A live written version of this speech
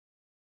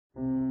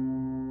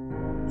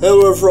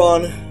Hello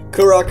everyone,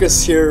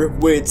 Caracas here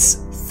with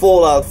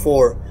Fallout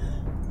 4.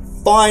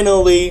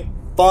 Finally,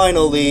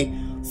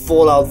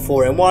 Fallout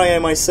 4. And why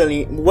am I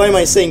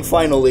saying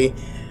finally?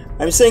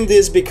 I'm saying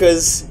this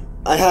because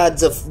I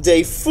had a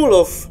day full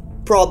of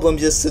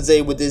problems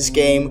yesterday with this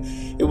game.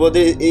 It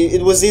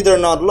was either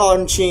not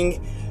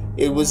launching,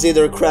 it was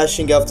either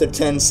crashing after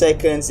 10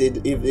 seconds,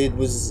 it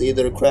was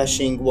either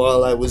crashing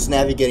while I was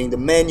navigating the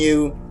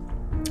menu,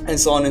 and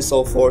so on and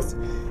so forth.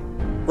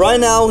 Right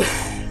now,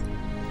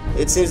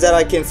 it seems that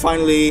I can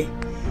finally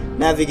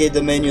navigate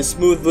the menu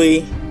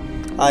smoothly.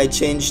 I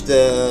changed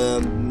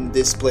the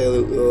display a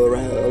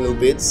little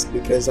bit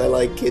because I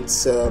like it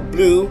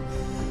blue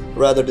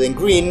rather than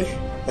green,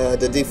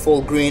 the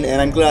default green,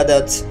 and I'm glad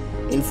that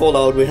in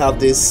Fallout we have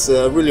this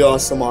really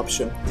awesome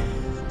option.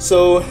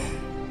 So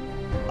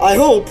I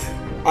hope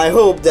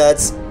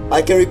that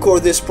I can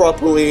record this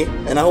properly,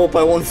 and I hope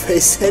I won't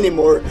face any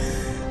more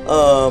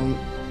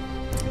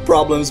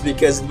problems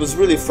because it was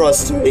really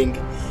frustrating.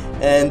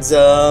 And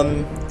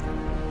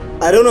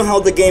I don't know how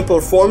the game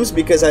performs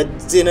because I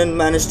didn't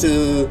manage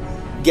to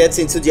get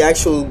into the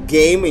actual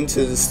game,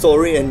 into the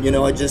story, and you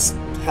know,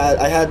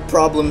 I had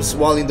problems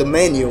while in the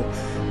menu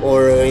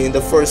or in the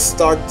first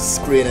start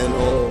screen and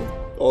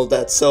all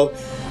that. So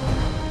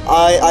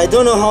I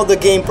don't know how the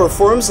game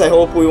performs. I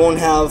hope we won't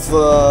have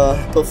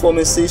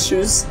performance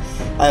issues.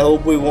 I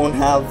hope we won't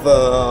have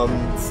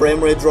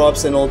frame rate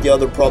drops and all the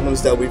other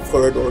problems that we've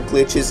heard, or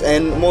glitches,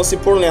 and most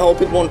importantly, I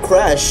hope it won't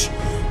crash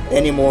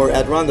anymore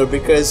at random,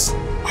 because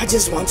I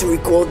just want to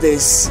record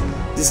this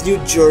new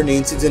journey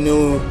into the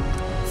new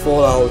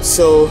Fallout.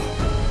 So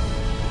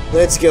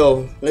let's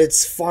go.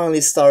 Let's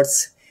finally start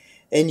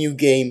a new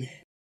game.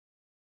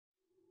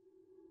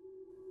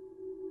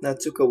 That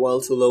took a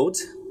while to load.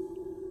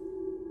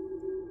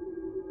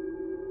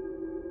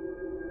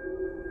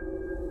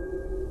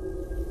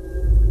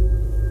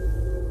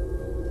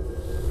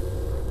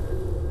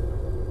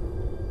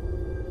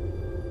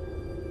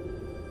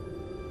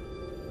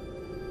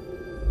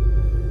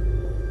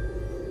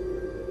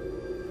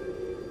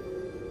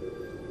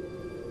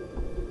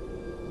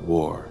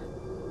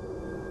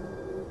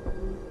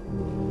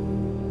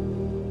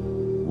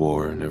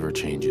 War never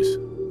changes.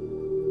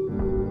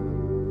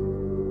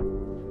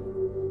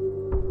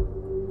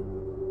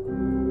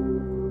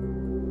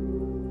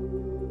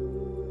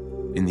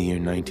 In the year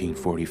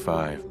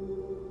 1945,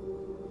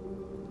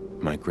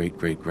 my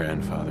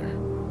great-great-grandfather,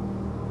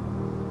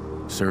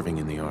 serving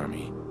in the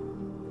army,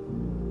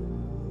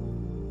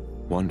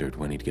 wondered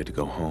when he'd get to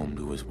go home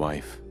to his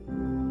wife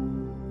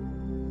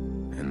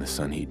and the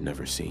son he'd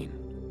never seen.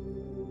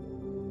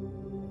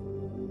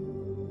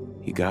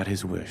 He got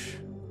his wish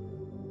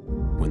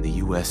when the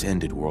US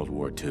ended World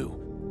War II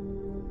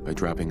by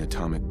dropping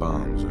atomic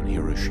bombs on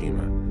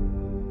Hiroshima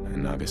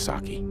and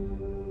Nagasaki.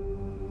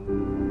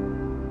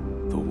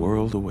 The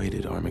world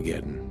awaited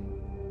Armageddon.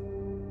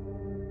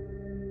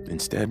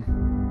 Instead,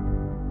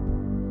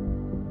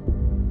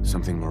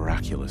 something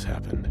miraculous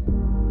happened.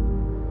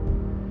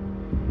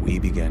 We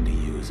began to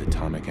use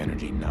atomic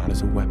energy not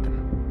as a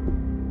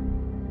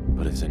weapon,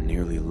 but as a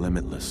nearly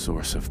limitless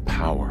source of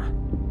power.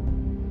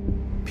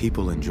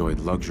 People enjoyed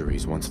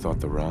luxuries once thought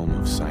the realm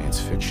of science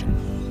fiction.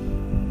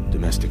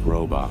 Domestic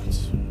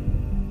robots,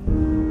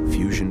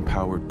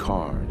 fusion-powered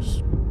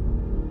cars,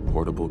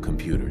 portable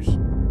computers.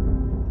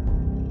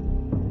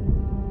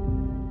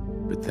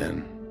 But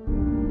then,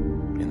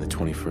 in the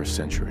 21st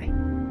century,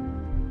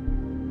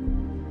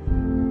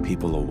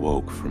 people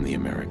awoke from the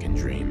American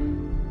dream.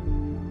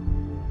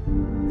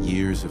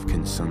 Years of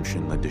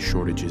consumption led to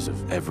shortages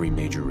of every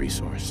major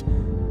resource.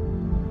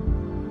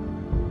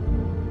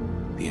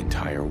 The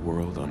entire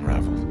world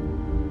unraveled.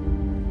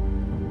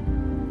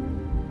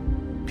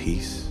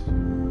 Peace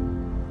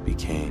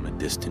became a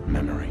distant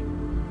memory.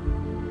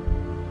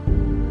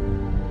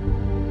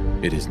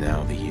 It is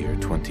now the year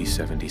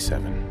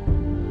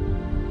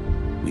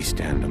 2077. We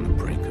stand on the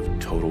brink of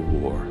total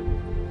war.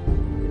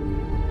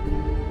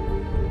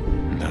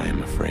 And I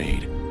am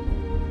afraid.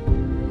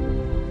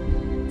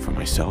 For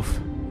myself,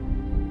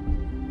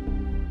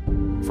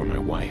 for my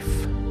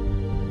wife,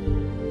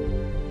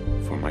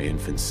 for my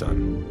infant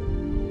son.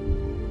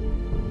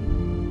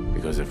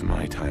 Because if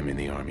my time in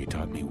the army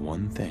taught me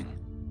one thing,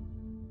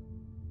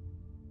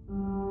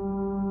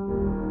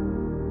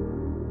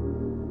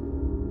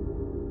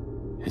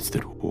 it's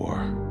that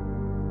war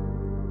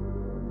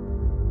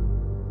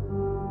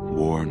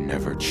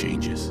never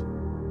changes.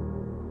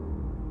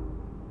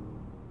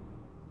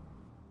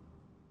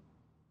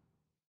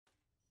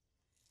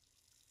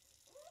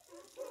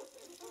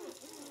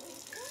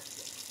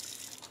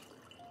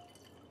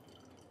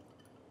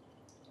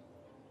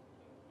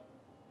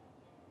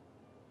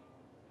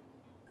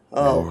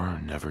 War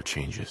never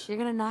changes. You're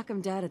gonna knock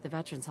him dead at the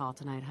Veterans Hall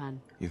tonight,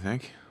 hun. You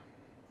think?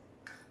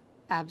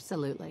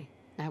 Absolutely.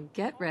 Now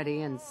get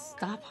ready and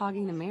stop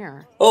hogging the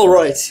mirror.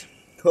 Alright.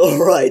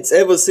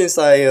 Ever since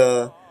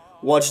I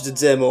watched the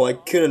demo, I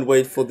couldn't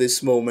wait for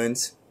this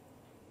moment.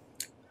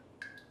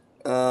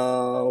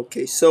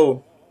 Okay,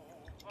 so...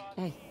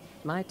 Hey,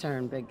 my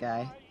turn, big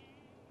guy.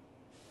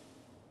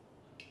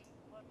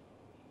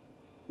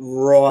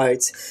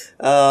 Right.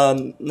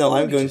 No,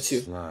 I'm going Just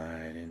to.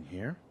 slide in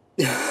here.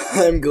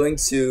 I'm going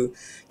to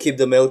keep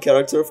the male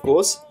character, of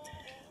course.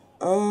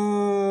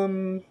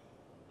 Um.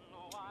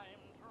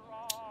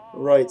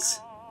 Right.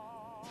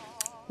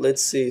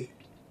 Let's see.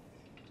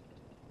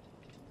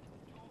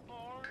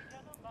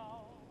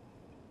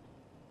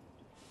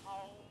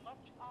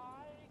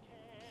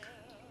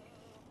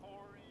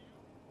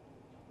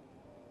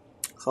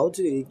 How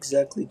do you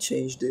exactly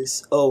change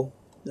this? Oh,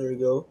 there we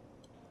go.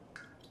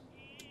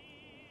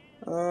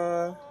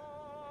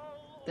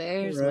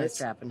 There's my Right.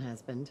 strapping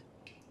husband.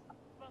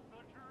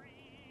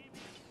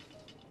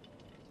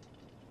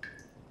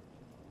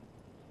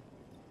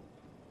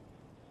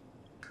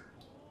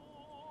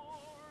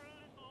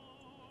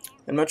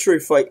 I'm not sure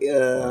if I.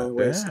 Not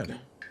Wait a bad. second.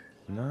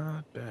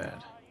 Not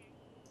bad.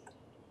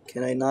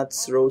 Can I not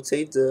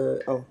rotate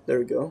the? Oh, there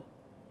we go.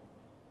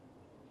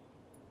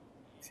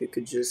 If you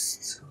could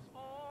just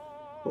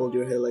hold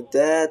your head like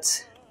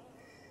that.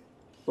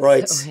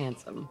 Right. So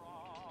handsome.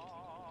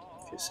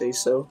 If you say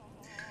so.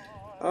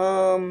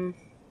 Um.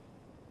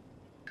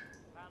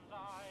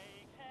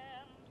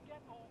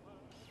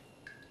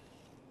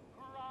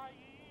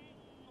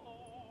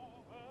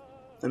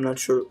 I'm not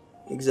sure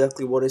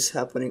exactly what is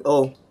happening.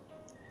 Oh,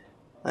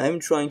 I am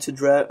trying to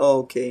drag. Oh,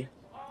 okay.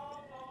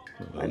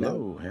 Well, I know.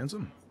 hello,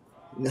 handsome.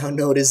 Now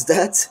notice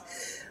that.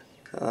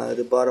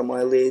 The bottom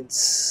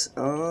eyelids.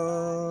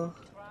 I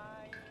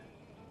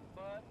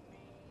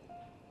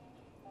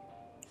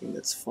think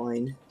that's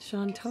fine.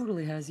 Sean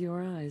totally has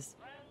your eyes.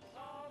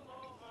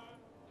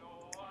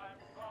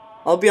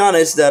 I'll be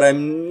honest that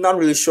I'm not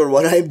really sure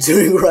what I'm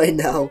doing right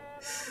now.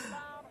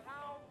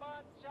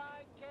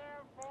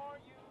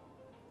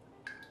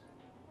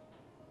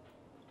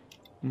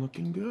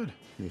 Looking good,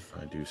 if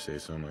I do say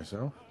so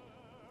myself.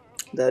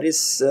 That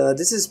is,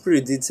 this is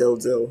pretty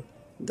detailed though.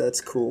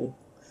 That's cool.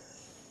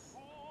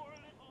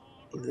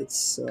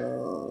 Let's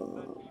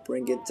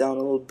bring it down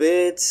a little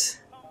bit.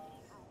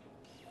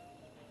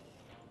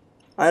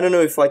 I don't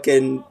know if I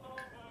can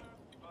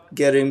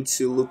get him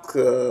to look,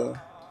 to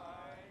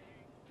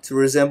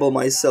resemble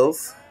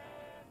myself.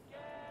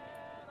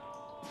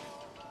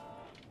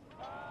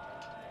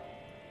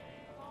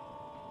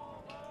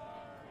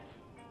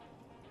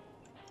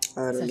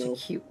 I don't Such a know.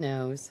 cute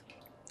nose.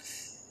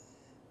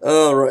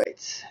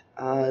 Alright,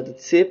 the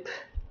tip.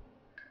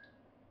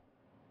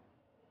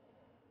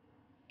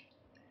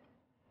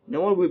 You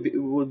know what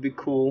would be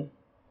cool?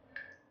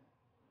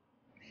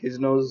 His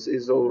nose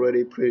is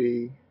already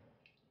pretty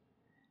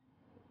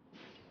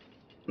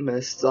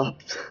messed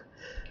up.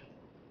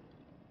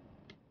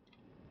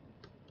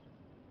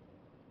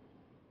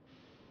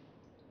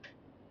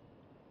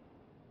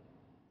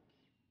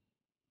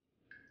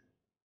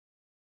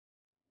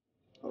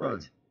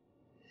 Alright.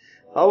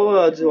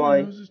 How do My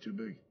I... nose is too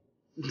big.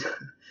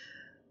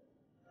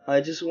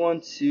 I just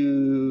want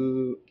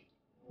to...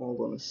 Hold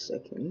on a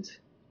second.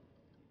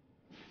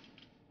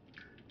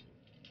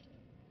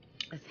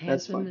 As That's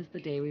handsome fine. as the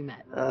day we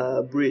met.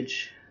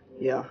 Bridge.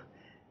 Yeah.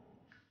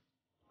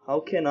 How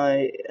can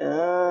I...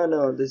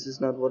 no, this is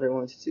not what I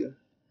want to do.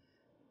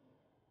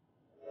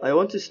 I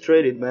want to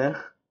straight it, man.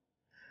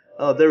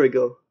 Oh, there we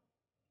go.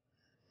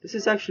 This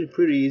is actually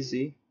pretty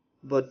easy,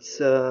 but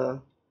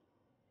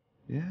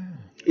Yeah.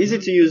 easy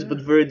not to use, bad.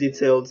 but very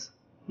detailed.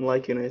 I'm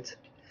liking it.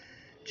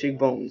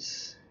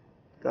 Cheekbones.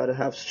 Gotta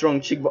have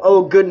strong cheekbones.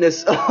 Oh,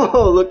 goodness.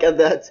 Oh, look at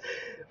that.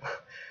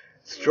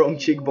 Strong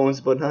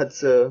cheekbones, but not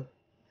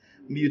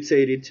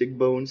mutated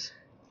cheekbones.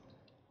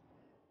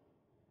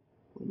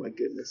 Oh my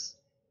goodness.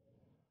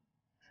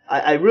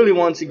 I really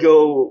want to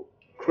go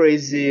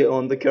crazy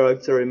on the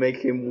character and make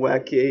him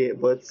wacky,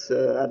 but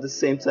at the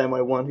same time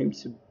I want him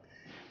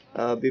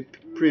to be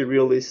pretty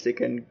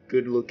realistic and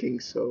good looking,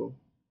 so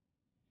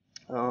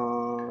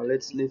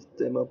let's lift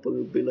them up a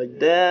little bit like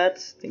that.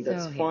 I think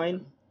that's So fine.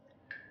 handsome.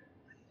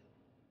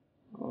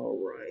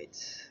 Alright.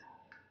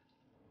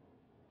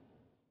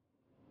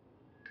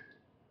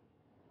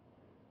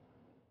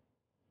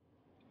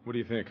 What do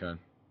you think, hon?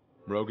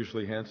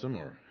 Roguishly handsome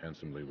or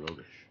handsomely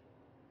roguish?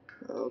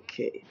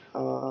 Okay.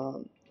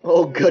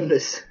 Oh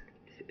goodness.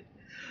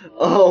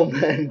 Oh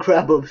man,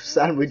 grab a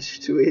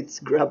sandwich to eat,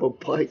 grab a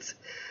bite.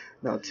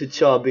 Not too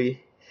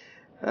chubby.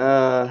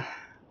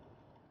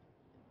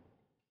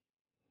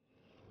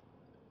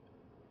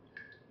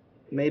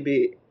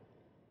 Maybe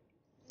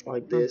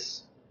like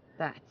this.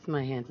 That's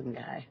my handsome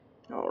guy.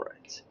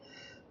 Alright.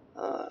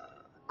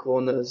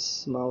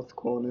 Corners, mouth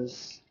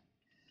corners.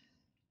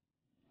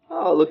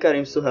 Oh, look at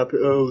him, so happy.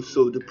 Oh,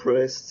 so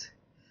depressed.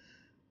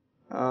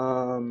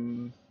 I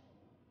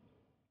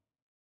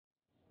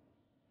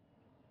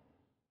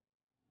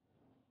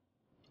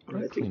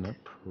That clean think up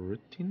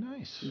pretty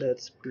nice.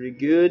 that's pretty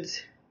good.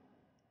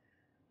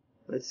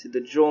 Let's see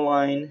the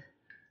jawline.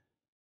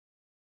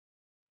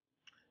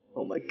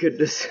 Oh my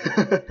goodness.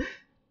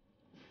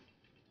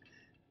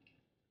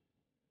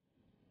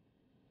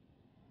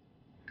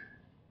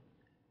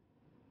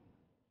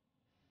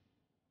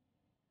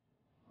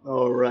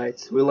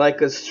 Alright, we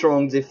like a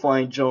strong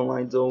defined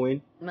jawline, don't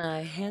we?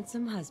 My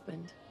handsome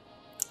husband.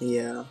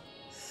 Yeah.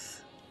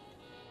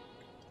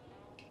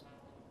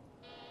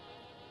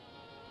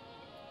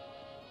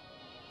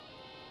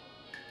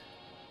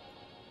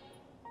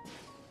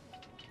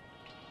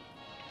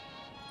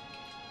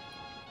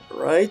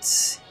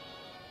 Right.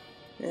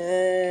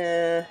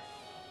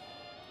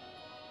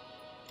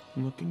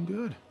 Looking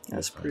good.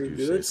 That's if pretty I do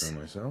good. say so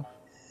myself.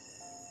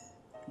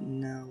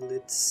 Now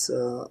let's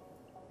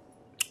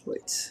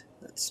wait.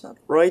 That's not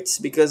right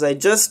because I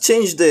just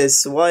changed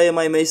this. Why am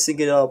I messing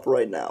it up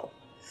right now?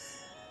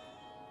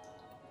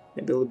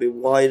 Maybe a little bit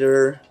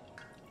wider.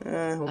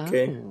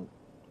 Okay. Oh,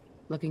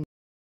 looking.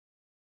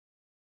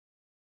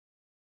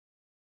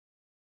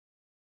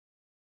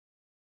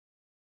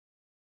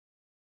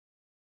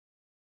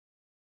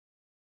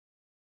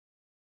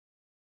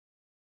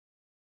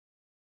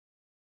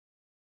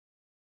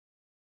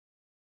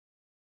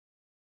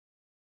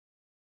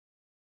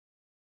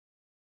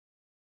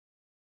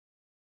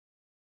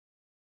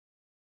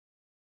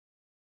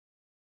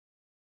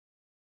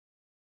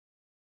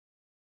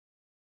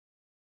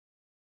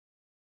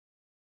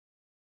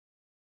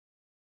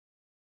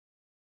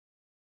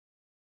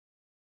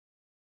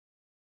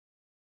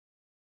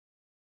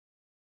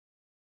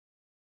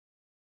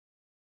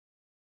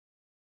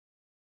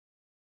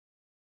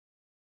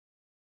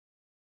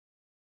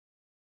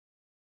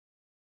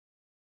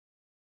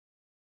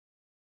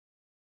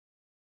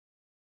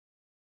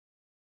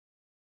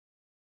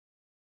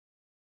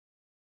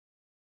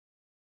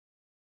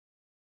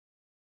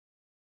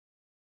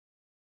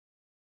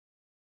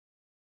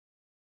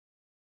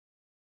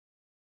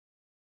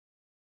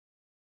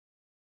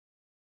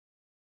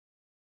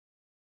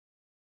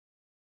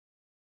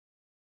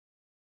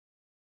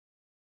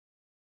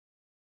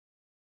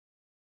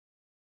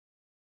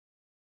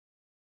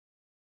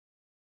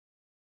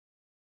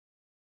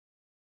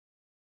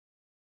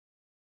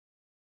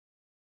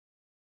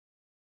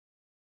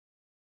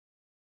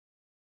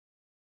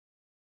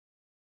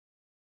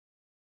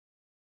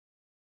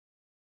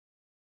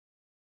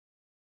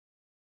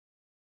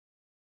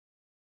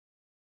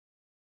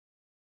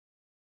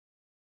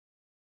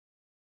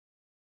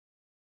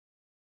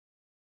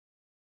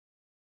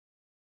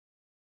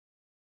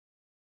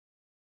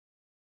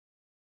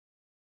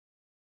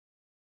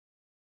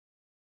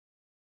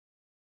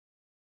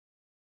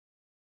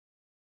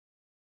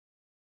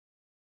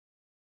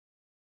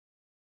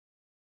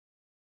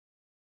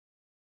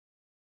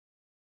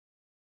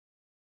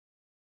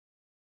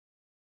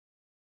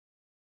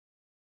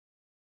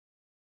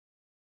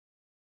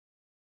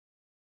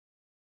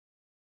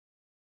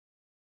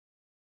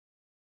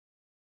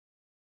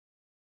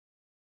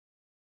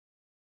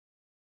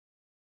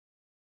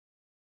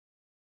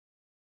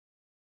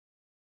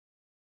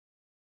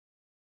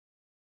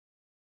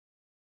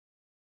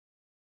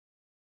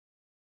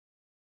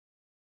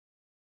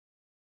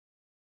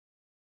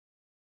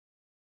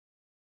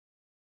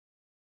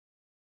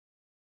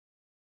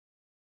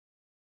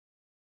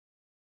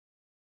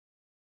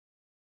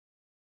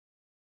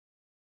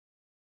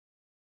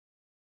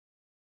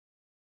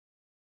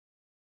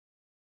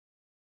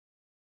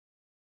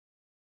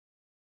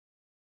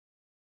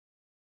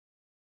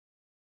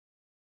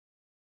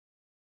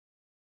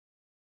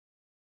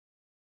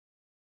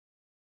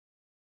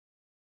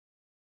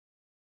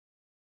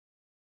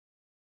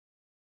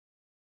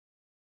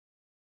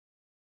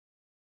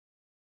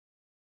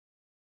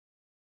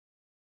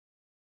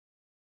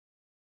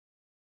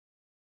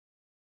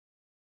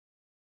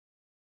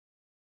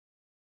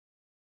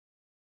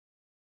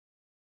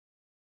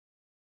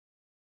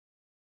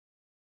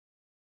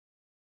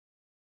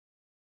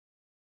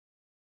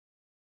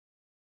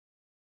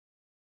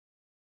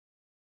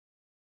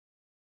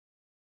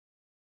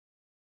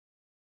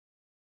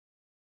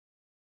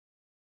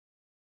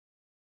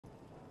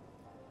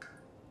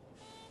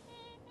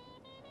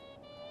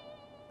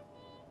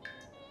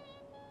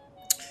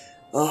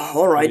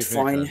 All What do right, you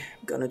think, fine. then?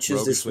 Gonna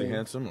choose this Roguishly one.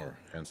 handsome or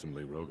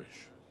handsomely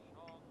roguish?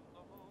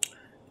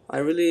 I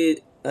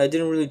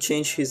didn't really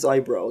change his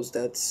eyebrows.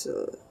 That's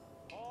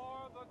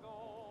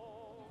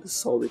the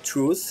solid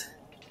truth.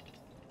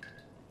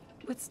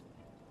 What's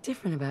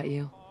different about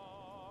you?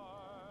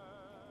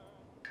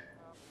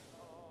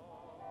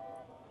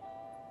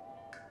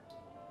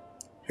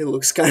 He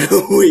looks kind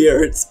of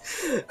weird.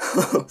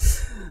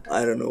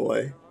 I don't know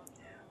why.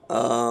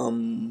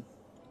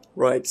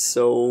 Right.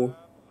 So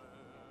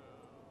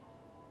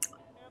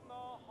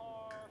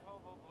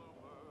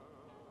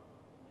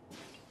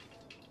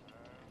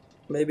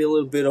maybe a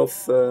little bit of.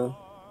 Well,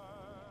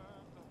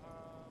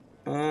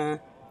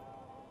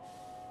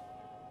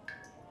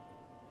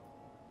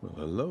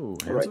 hello,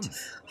 All right. handsome.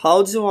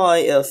 How do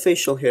I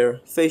facial hair?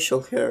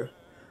 Facial hair.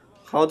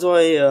 How do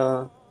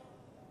I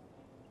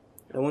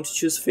want to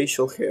choose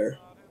facial hair.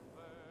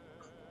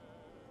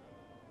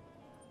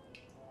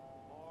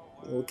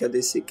 Look at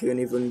this. You can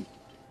even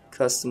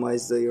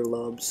customize the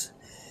earlobes.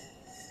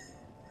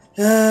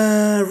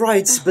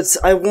 Right, but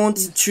I want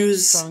to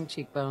choose Strong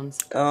cheekbones.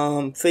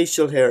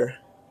 facial hair.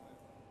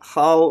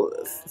 How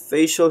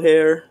facial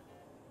hair,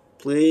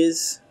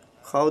 please?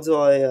 How do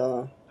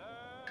I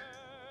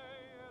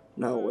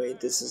no wait,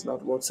 this is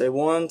not what I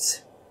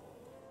want.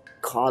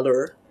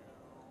 Color.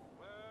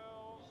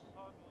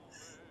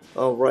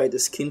 Oh right, the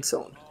skin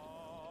tone.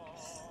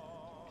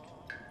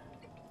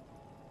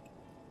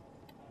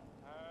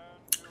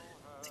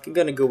 I think I'm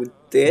gonna go with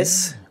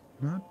this.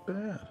 Not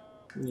bad.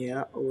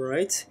 Yeah,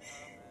 alright.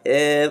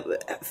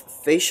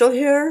 Facial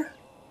hair?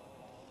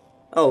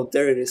 Oh,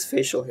 there it is,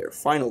 facial hair,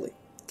 finally.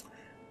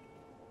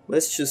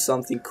 Let's choose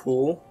something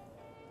cool.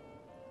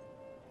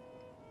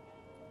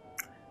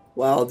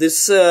 Wow,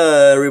 this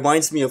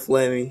reminds me of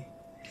Lemmy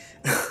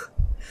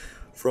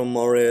from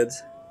Morehead.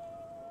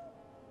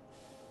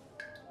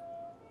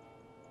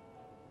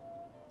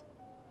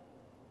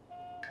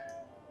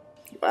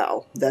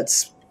 Wow,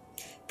 that's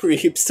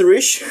pretty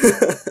hipsterish.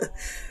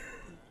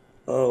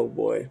 Oh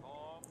boy.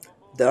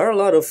 There are a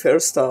lot of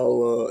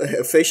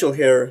hairstyle, facial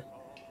hair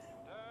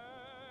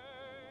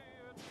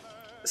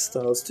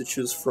styles to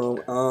choose from.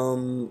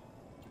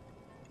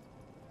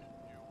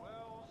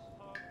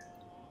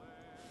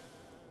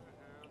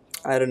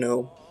 I don't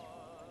know.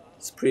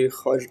 It's pretty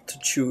hard to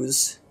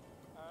choose.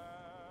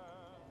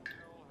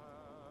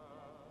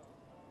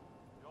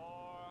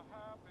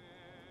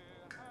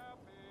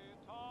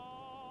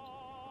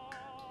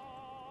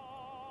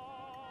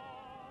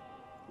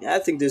 Yeah, I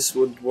think this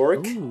would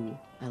work. Ooh,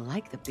 I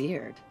like the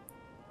beard.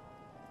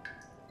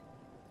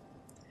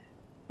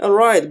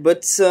 Alright,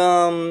 but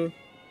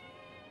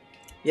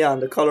yeah,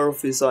 the color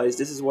of his eyes,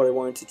 this is what I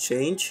wanted to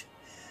change.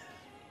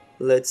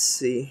 Let's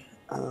see.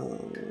 I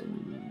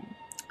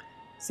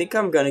think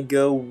I'm gonna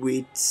go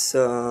with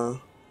the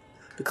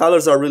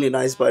colors are really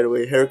nice, by the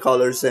way. Hair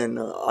colors and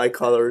eye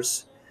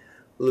colors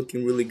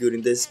looking really good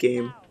in this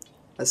game,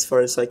 as far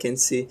as I can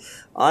see.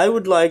 I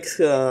would like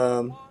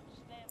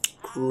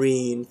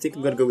green. I think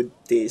I'm gonna go with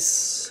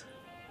this.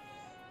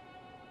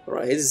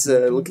 Alright, it's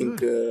looking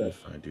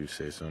if I do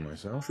say so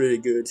myself. pretty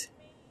good.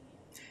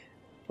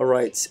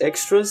 Alright,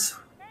 extras.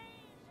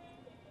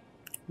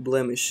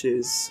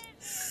 Blemishes.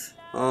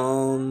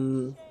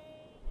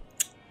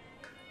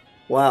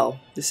 Wow,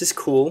 this is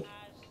cool.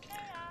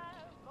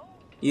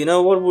 You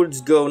know what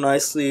would go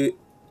nicely?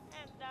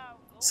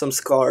 Some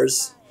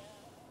scars.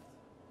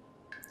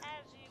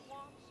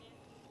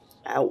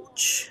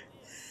 Ouch.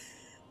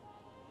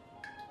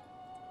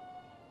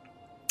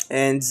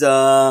 And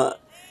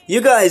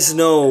you guys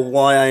know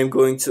why I'm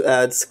going to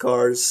add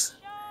scars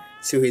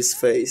to his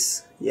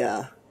face.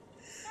 Yeah,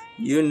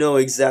 you know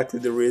exactly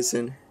the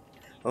reason.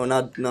 Oh,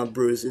 not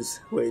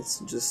bruises. Wait,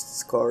 just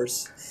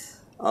scars.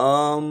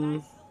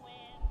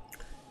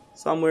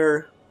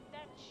 Somewhere.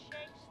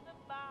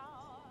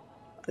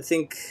 I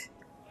think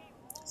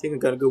I'm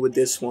gonna go with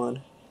this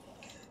one.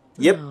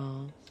 Yep.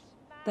 Oh,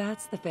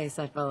 that's the face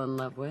I fell in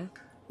love with.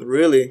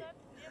 Really?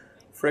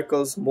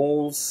 Freckles,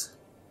 moles.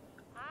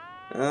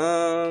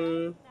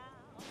 I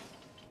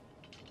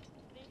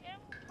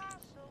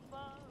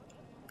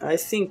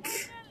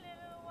think.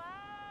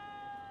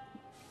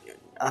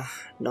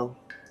 No.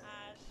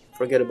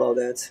 Forget about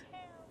that.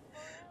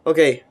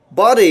 Okay,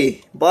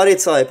 body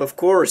type, of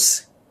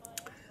course.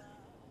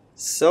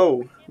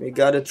 So we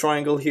got a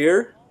triangle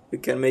here. We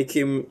can make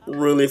him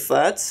really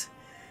fat.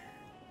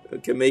 We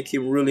can make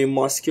him really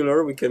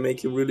muscular. We can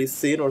make him really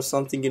thin or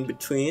something in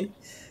between.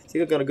 I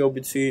think I'm gonna go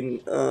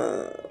between.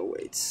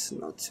 Wait,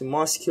 not too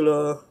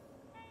muscular.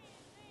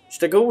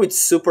 Should I go with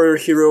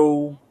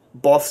superhero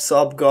buffed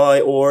up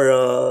guy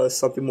or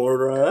something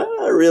more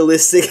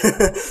realistic?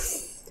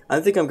 I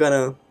think I'm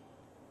gonna.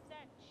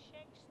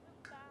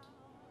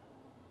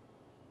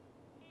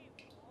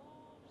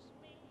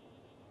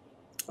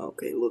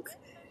 Okay, look.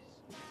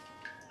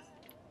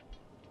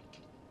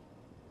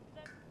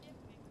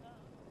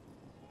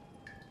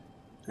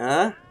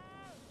 Huh?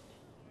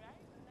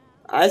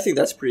 I think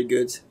that's pretty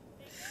good.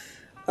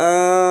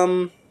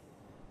 And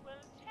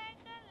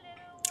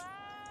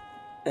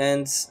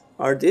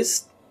are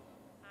this?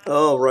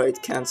 Oh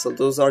right, cancel.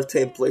 Those are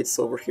templates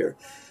over here.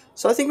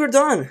 So I think we're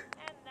done.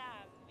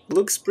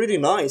 Looks pretty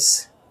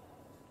nice.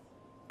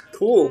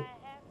 Cool.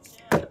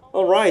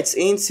 Alright,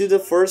 into the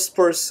first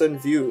person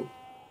view.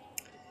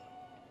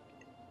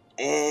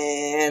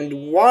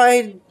 And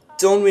why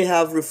don't we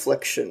have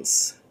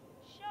reflections?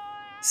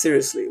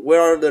 Seriously,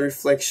 where are the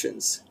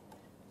reflections?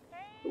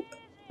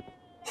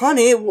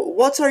 Honey,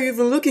 what are you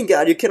even looking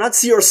at? You cannot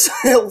see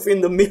yourself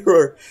in the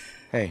mirror.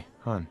 Hey,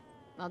 hon.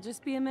 I'll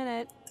just be a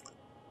minute.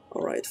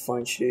 Alright,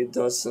 fine, she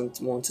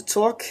doesn't want to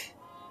talk.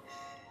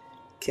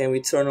 Can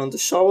we turn on the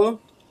shower?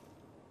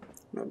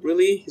 Not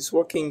really, he's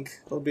walking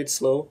a little bit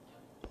slow.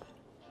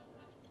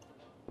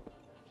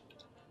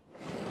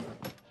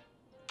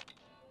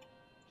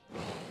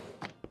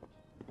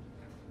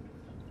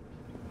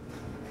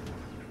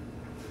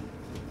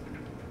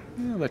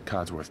 Yeah, let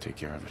Codsworth take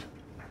care of it.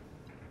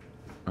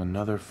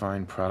 Another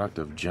fine product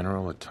of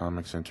General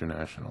Atomics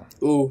International.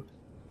 Ooh.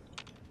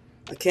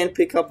 I can't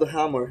pick up the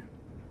hammer.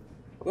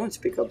 I want to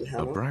pick up the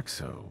hammer.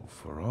 Abraxo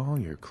for all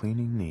your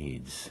cleaning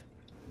needs.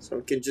 So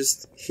I can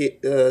just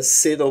hit,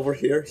 sit over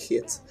here.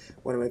 Hit.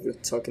 What am I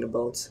talking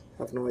about?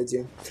 I have no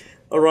idea.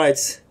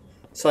 Alright.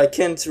 So I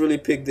can't really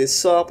pick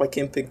this up. I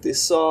can't pick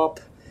this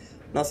up.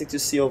 Nothing to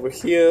see over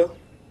here.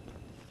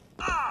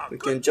 We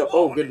can jump.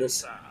 Oh, goodness.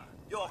 Sir.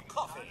 Your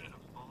coffee.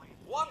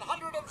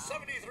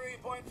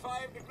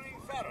 173.5 degrees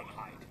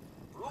Fahrenheit.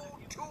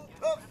 Brewed to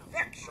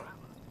perfection.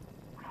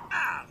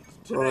 And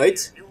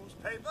Right.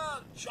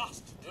 Newspaper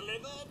just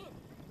delivered.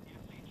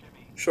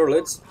 Sure,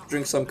 let's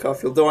drink some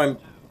coffee. Although I'm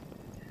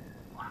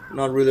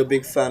not really a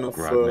big fan of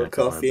Grognak the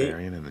coffee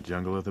Barbarian in the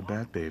Jungle of the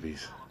Bat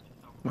Babies.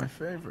 My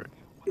favorite.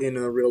 in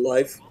real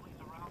life.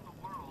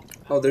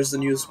 Oh, there's the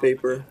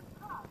newspaper.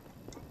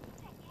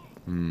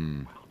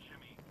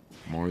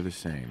 More of the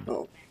same.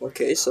 Oh,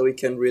 okay, so we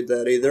can't read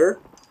that either.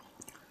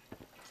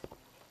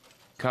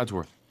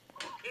 Codsworth.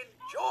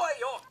 Enjoy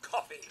your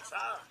coffee, sir.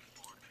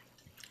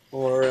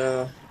 Or,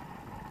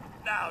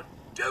 Now,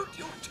 don't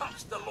you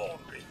touch the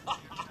laundry.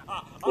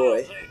 Boy.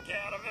 I'll take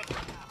care of it.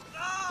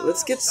 No,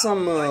 Let's get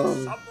some,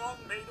 someone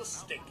made a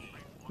sticky.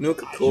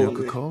 Nuka-Cola.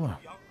 Nuka-Cola.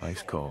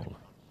 Ice cold.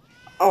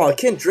 Oh, I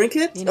can't drink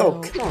it? You know,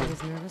 Oh, come I on.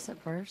 was nervous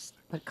at first,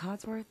 but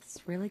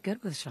Codsworth's really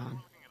good with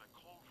Sean.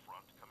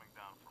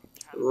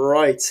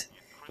 Right.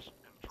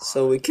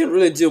 So we can't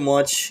really do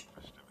much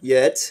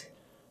yet.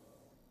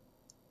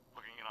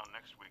 Looking in on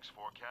next week's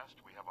forecast,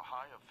 we have a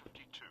high of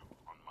 52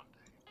 on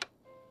Monday.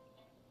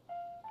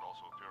 It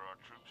also appears our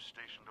troops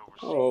stationed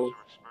overseas Oh.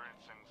 are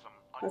experiencing some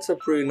That's a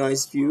pretty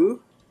nice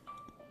view.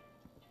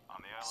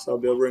 on the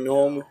island. Sabia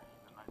Renome,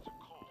 The nights are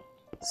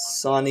cold.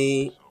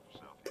 sunny,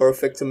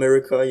 perfect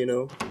America, you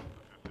know. Fifth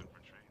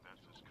Infantry,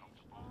 that's as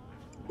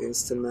comfortable.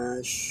 Instant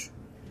mash.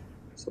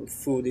 Some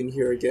food in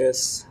here, I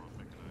guess.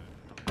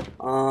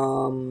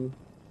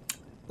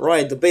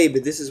 Right, the baby.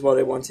 This is what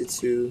I wanted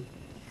to.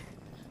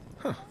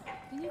 Can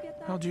you get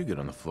that? How'd you get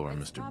on the floor,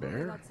 It's Mr. probably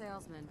Bear? that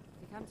salesman.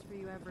 He comes for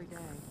you every day.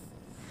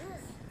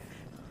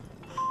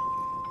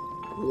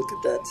 Look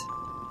at that.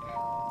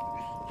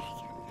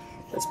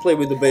 Let's play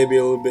with the baby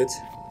a little bit.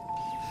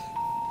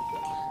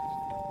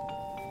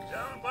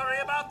 Don't worry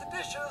about the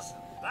dishes.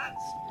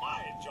 That's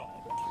my job.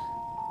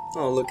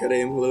 Oh, look at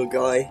him, little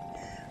guy.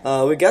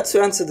 We got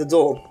to answer the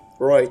door.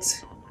 Right.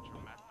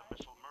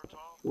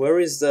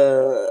 Where's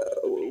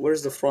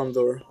the front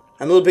door?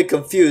 I'm a little bit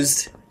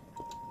confused.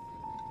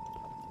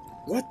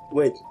 What?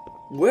 Wait.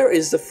 Where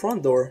is the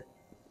front door?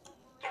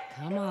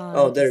 Come on.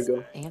 Oh, there you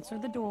just go. Answer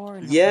the door.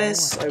 And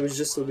Yes, I was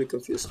just a little bit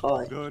confused.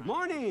 Hi. Good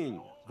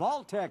morning.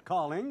 Vault-Tec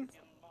calling.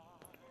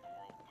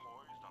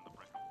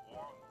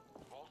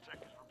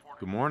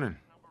 Good morning.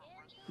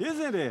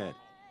 Isn't it?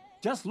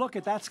 Just look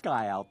at that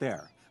sky out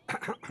there.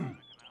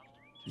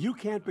 You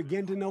can't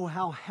begin to know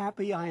how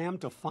happy I am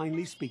to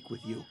finally speak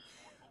with you.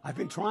 I've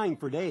been trying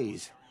for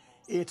days.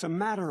 It's a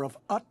matter of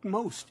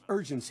utmost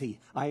urgency,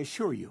 I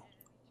assure you.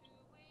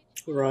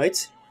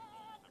 Right.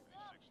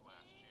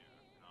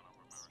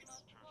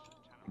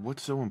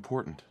 What's so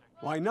important?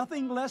 Why,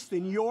 nothing less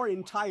than your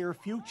entire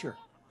future.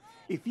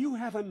 If you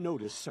haven't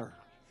noticed, sir,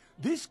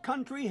 this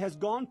country has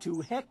gone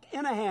to heck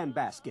in a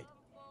handbasket.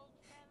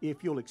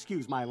 If you'll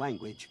excuse my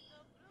language,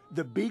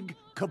 the big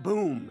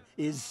kaboom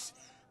is...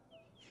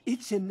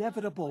 It's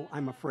inevitable,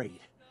 I'm afraid,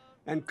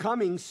 and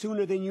coming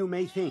sooner than you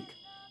may think,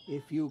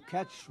 if you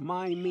catch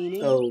my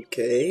meaning.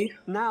 Okay.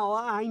 Now,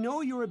 I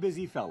know you're a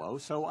busy fellow,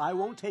 so I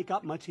won't take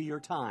up much of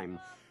your time.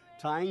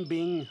 Time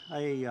being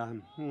a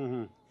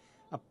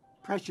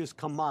precious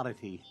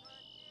commodity.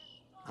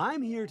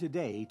 I'm here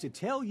today to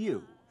tell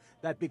you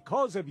that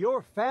because of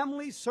your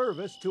family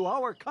service to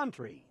our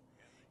country,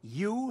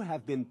 you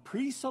have been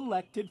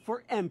pre-selected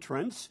for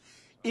entrance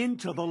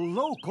into the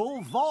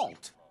local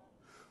vault.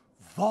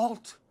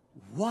 Vault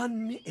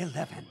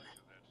 111.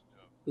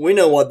 We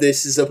know what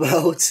this is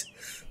about.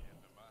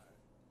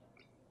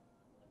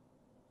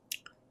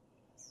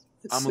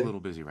 I'm a little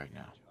busy right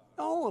now.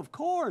 Oh, of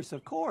course,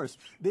 of course.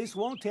 This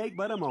won't take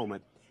but a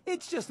moment.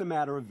 It's just a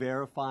matter of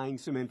verifying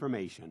some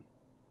information.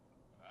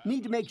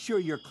 Need to make sure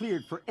you're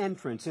cleared for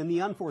entrance in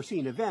the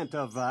unforeseen event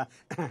of,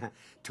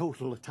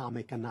 total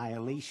atomic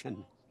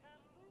annihilation.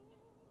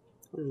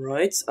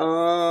 Right. Let's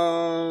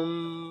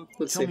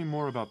Tell see. me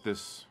more about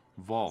this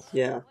vault.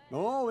 Yeah.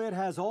 Oh, it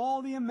has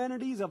all the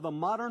amenities of the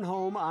modern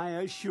home, I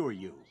assure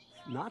you.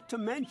 Not to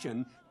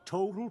mention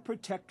total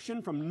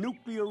protection from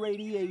nuclear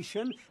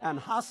radiation and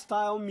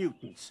hostile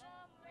mutants.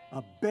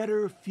 A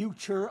better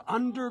future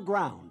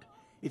underground.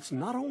 It's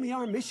not only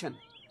our mission,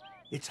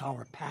 it's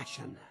our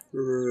passion.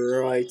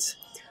 Right.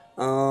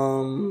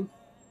 Okay,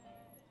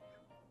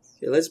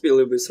 let's be a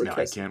little bit Now, I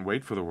sarcastic. can't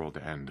wait for the world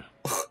to end.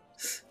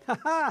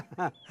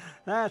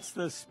 That's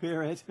the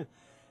spirit.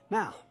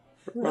 Now,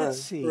 let's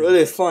see.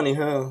 Really funny,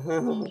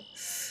 huh?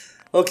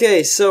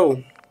 Okay,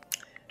 so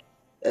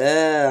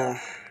the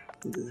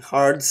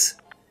hard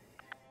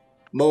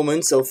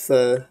moments of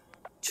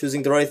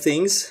choosing the right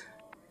things.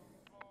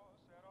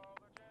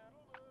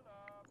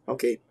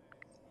 Okay,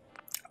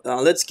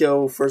 let's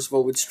go first of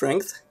all with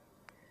strength.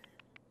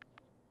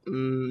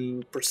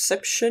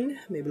 Perception,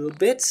 maybe a little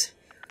bit.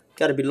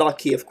 Gotta be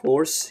lucky, of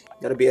course.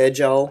 Gotta be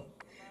agile.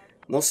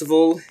 Most of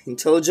all,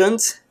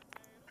 intelligent.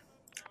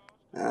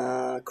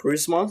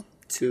 Charisma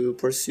to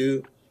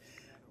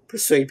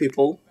persuade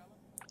people.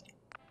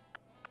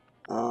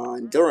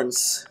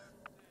 Endurance.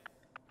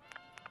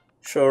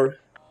 Sure.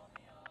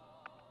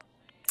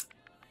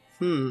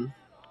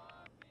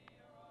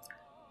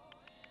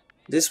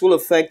 This will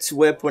affect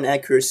weapon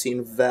accuracy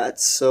in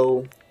VATS,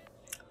 so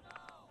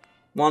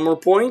One more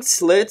point.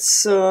 Let's.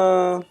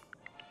 So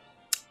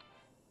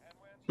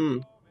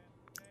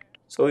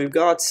we've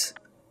got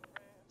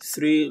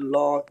 3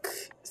 luck,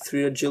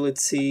 3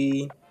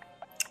 agility,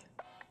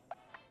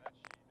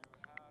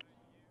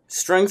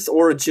 strength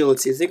or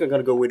agility. I think I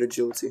gotta go with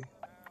agility.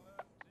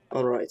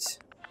 All right.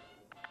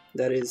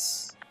 That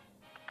is.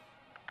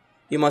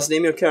 You must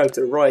name your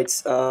character. Right.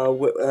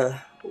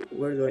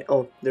 Where do I?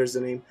 Oh, there's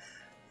the name.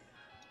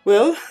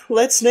 Well,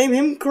 let's name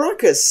him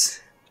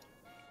Caracas.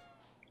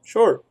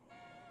 Sure.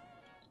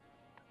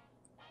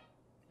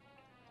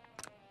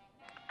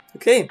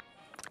 Okay.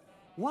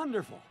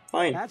 Wonderful.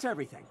 Fine. That's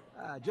everything.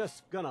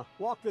 Just gonna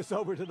walk this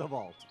over to the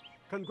vault.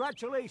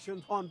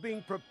 Congratulations on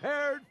being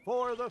prepared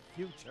for the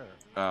future.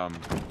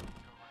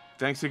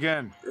 Thanks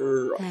again. Hey,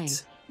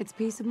 Right. it's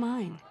peace of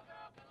mind.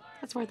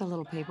 That's worth a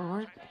little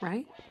paperwork,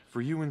 right?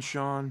 For you and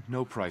Sean,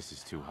 no price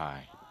is too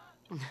high.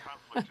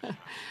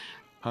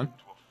 Huh?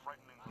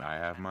 I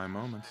have my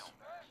moments.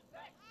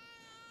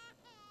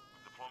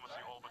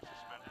 Diplomacy all but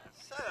suspended.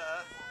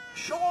 Sir,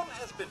 Sean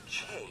has been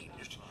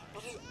changed,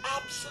 but he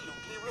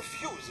absolutely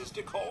refuses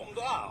to calm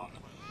down.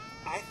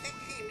 I think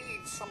he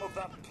needs some of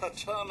that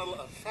paternal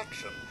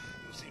affection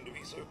you seem to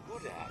be so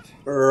good at.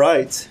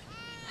 Right.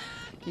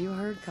 You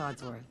heard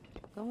Codsworth.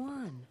 Go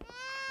on.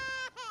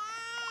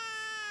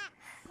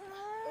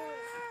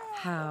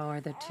 How are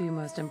the 2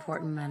 most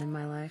important men in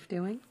my life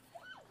doing?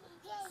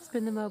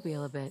 Spin the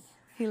mobile a bit.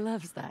 He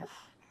loves that.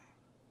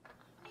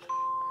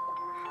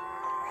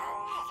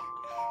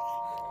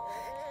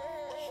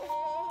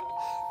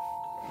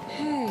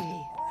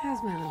 Hey,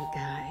 how's my little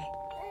guy?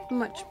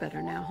 Much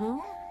better now, huh?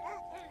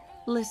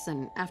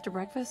 Listen, after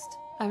breakfast,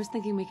 I was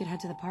thinking we could head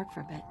to the park for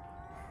a bit.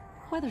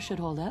 Weather should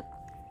hold up.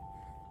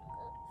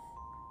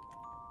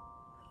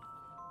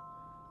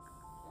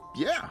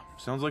 Yeah,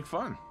 sounds like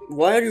fun.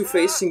 Why are you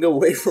facing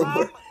away from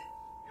her?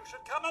 You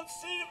should come and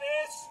see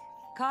this.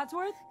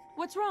 Codsworth,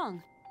 what's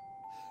wrong?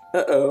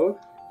 Uh-oh.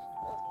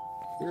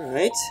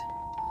 Right.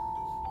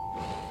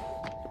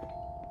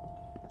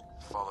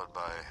 Followed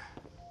by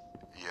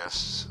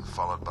yes,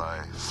 followed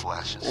by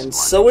flashes. And blinding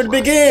so it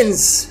flashes,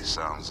 begins.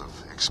 Sounds of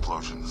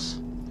explosions.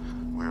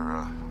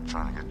 We're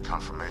trying to get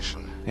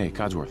confirmation. Hey,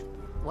 Codsworth.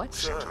 What? We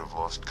seem to have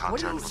lost What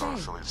contact did he with our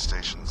say? affiliate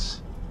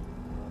stations.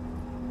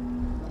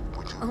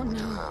 Oh,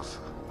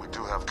 We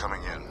do have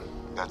coming in.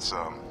 That's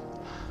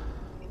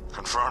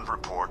confirmed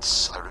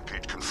reports. I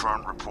repeat,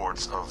 confirmed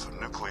reports of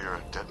nuclear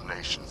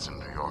detonations in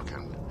New York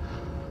and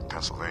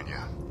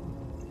Pennsylvania.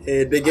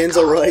 It begins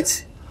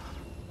alright.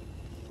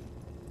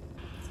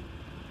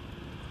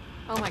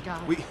 Oh my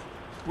god.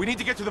 We need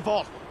to get to the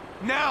vault.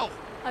 Now!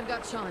 I've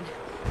got Sean.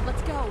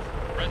 Let's go.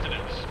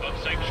 Residents of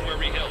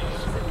Sanctuary Hills,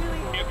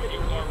 if you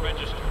are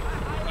registered,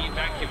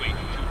 evacuate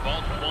to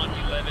Vault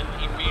 111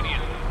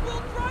 immediately. We'll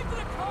drive to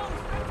the coast.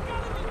 That's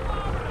gotta be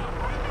far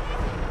enough.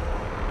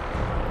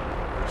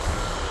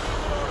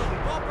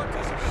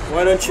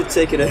 Why don't you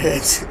take it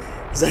ahead?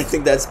 Because I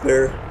think that's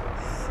better.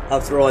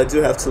 After all, I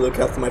do have to look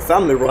after my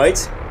family, right?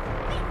 Just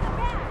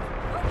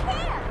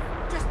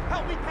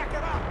help me pack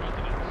it up.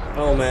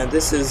 Oh man,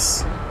 this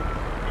is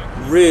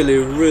really,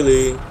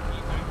 really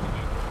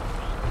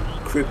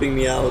creeping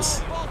me out.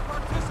 All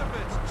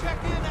participants,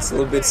 check in. It's a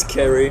little bit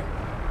scary.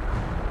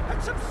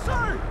 That's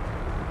absurd!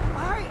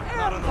 I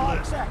am on the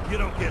list. You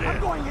don't get I'm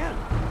going in.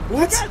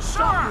 What?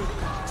 Stop me.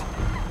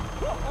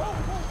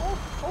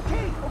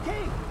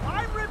 Okay.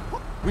 I'm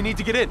We need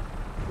to get in.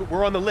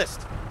 We're on the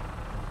list.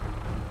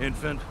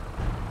 Infant,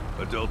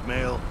 adult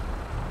male,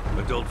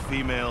 adult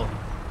female.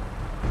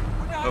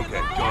 Okay,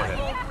 go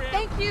ahead.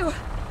 Thank you.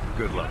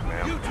 Good luck,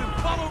 ma'am. You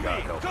two, follow me.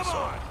 God help Come us on.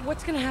 all.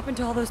 What's gonna happen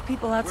to all those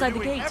people outside the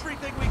We're doing gate?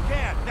 everything we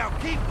can. Now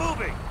keep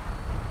moving.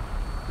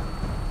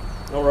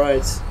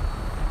 Alright.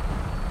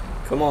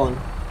 Come on.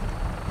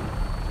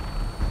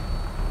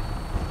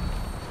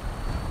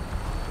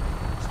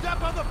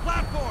 Step on the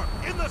platform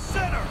in the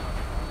center.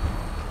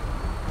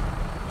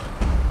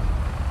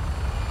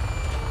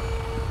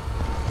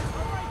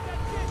 All right,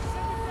 that's it.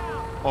 Send it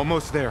down.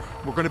 Almost there.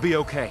 We're gonna be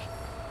okay.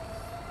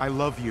 I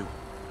love you.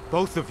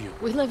 Both of you.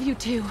 We love you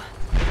too.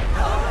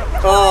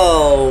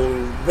 Oh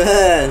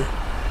man.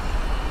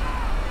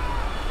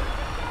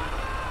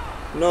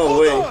 No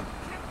way. Hold on.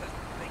 Can't this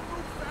thing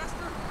move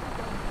faster?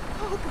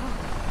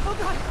 Oh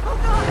God.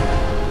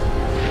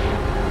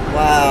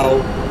 Wow.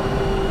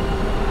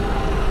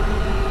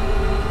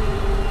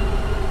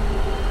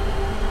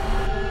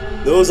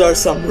 Those are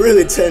some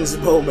really tense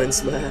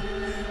moments, man.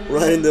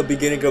 Right in the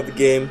beginning of the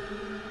game.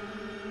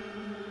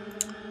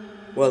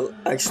 Well,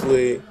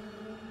 actually, I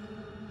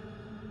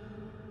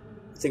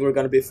think we're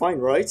gonna be fine,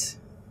 right?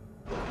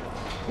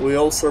 We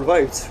all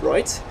survived,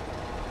 right?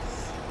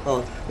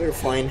 Oh, we're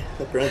fine,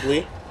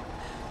 apparently.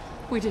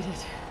 We did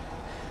it.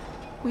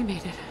 We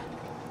made it.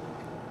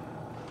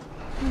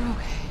 We're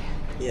okay.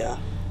 Yeah.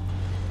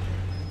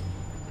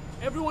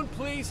 Everyone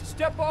please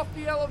step off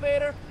the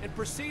elevator and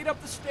proceed up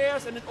the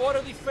stairs in an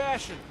orderly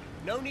fashion.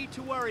 No need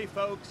to worry,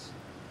 folks.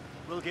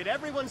 We'll get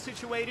everyone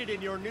situated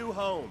in your new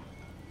home.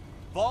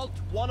 Vault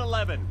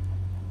 111.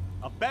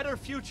 A better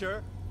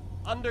future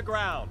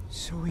underground.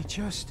 So we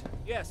just...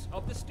 Yes,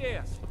 up the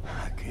stairs.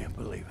 I can't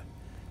believe it.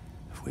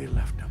 If we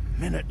left a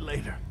minute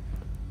later...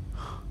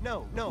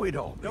 No, We'd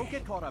all be. don't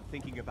get caught up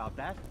thinking about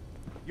that.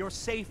 You're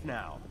safe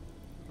now.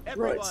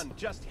 Everyone, Right.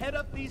 just head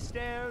up these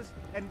stairs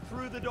and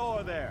through the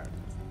door there.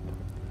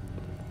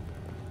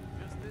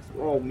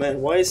 Oh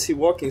man, why is he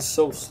walking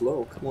so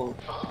slow? Come on.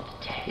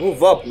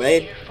 Move up,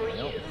 mate.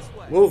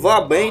 Move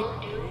up, mate.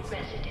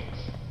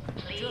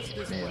 Just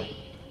this way.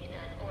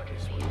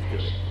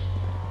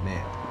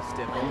 Man,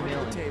 Step over to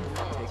the table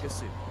and take a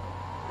seat.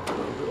 a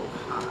little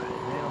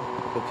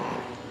high.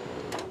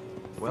 Okay.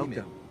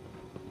 Welcome.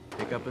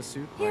 Pick up a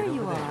suit Here right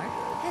you over are. there.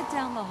 Head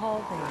down the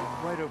hall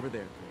there. Right over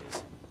there,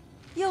 please.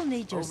 You'll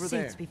need your Over suits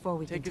there. before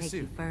we Take can a take you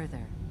suit. further.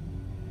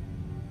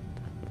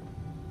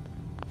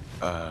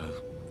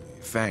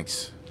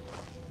 Thanks.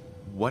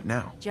 What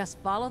now? Just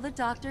follow the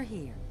doctor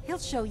here. He'll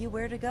show you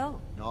where to go.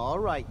 All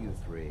right, you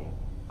three.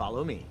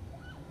 Follow me.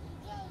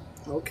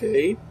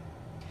 Okay.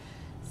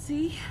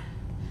 See?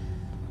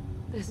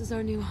 This is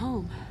our new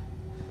home.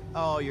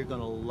 Oh, you're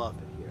gonna love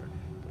it here.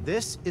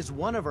 This is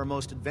one of our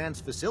most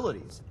advanced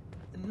facilities.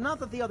 Not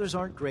that the others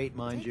aren't great,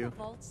 mind Take you. a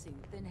vault suit,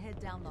 then head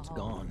down the It's hall.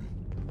 gone.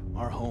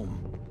 Our home.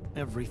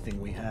 Everything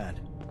we had.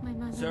 My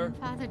mother Sir? and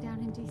father down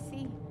in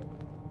D.C.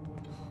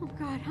 Oh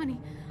God, honey,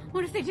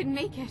 what if they didn't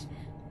make it?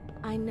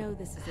 I know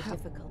this is a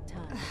difficult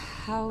time.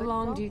 How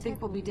long do you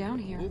think we'll be down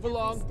here? Move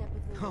along.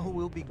 Oh,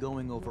 we'll be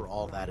going over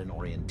all that in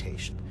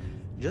orientation.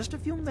 Just a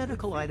few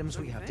medical items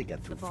we have to get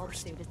The through vault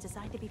first. suit is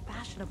designed to be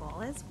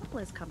fashionable as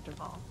well as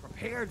comfortable.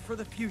 Prepared for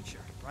the future,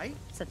 right?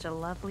 Such a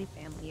lovely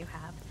family you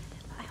have.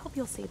 I hope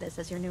you'll see this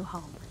as your new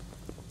home.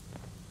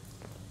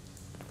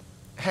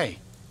 Hey,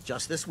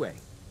 Just this way.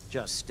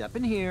 Just step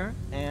in here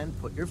and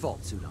put your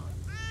vault suit on.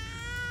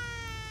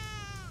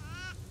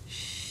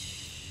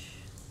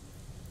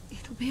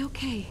 It'll be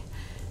okay.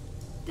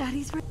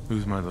 Daddy's ready.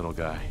 who's my little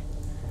guy?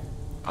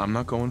 I'm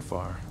not going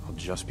far. I'll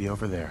just be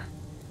over there.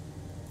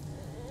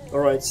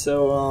 Alright,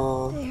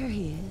 so, There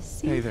he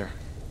is. Hey there.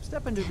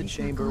 Step into the Daddy's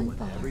not chamber going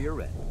whenever far. you're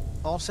ready.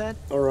 All set?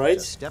 Alright.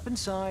 Just step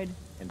inside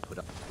and put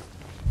up.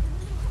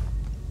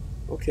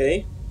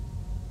 Okay.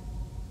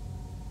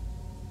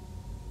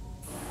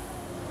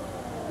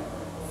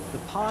 The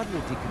pod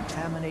will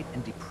decontaminate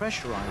and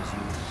depressurize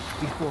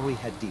you before we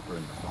head deeper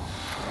in the vault.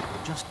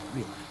 Just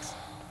relax.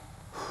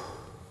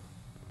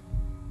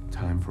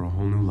 Time for a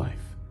whole new life.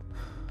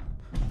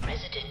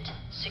 Resident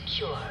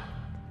secure.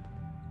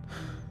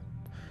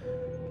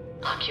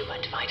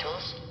 Occupant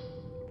vitals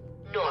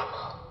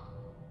normal.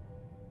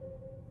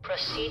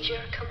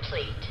 Procedure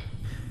complete.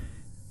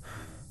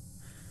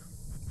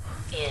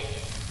 In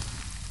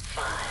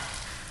 5,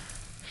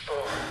 4,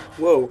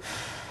 Whoa.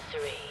 3,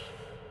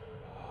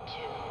 2,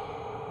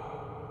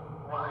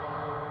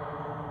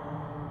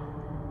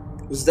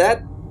 1. Was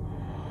that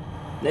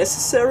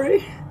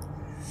necessary?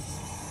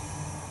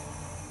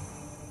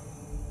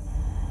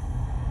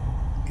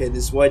 Okay,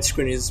 this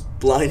widescreen is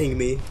blinding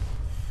me.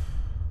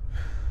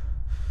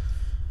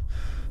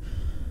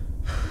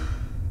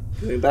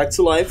 Going back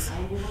to life,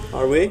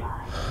 are we?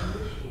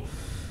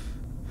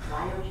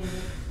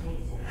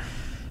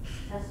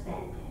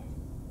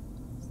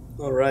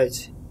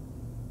 Alright.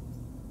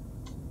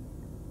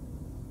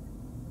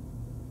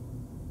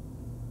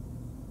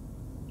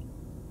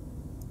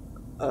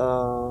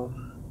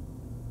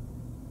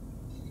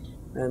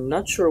 I'm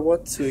not sure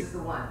what to... This is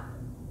the one.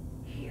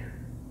 Here.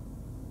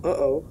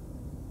 Uh-oh.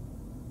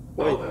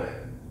 Wait.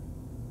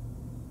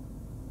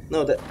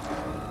 No, that...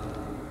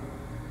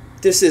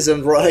 This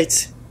isn't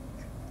right.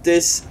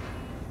 This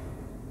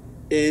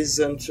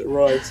isn't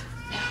right.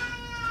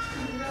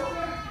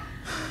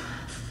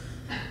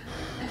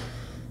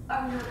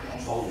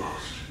 Almost.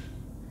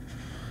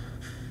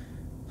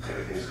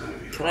 Everything's gonna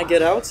be Can I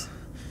get out?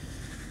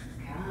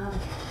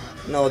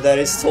 No, that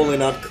is totally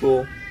not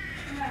cool.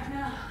 right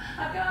now.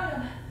 I got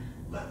him.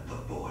 Let the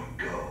boy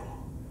go.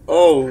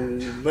 Oh,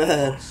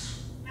 man.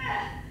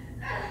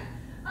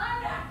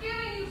 I'm not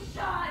giving you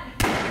Sean.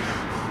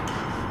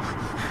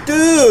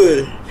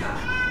 Dude!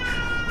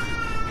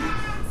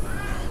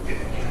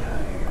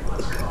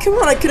 Come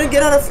on, I couldn't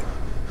get out of...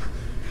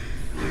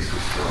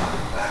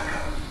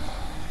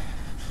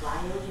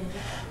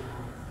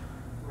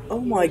 Oh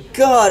my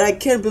god, I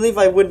can't believe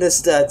I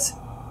witnessed that.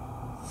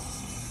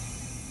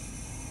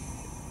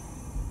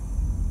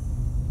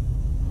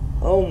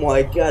 Oh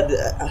my god,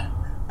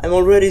 I'm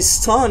already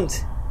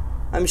stunned.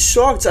 I'm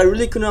shocked, I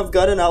really couldn't have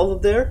gotten out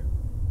of there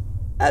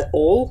at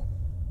all.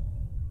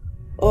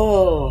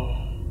 Oh,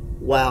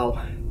 wow.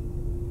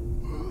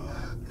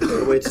 What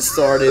a way to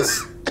start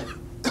this.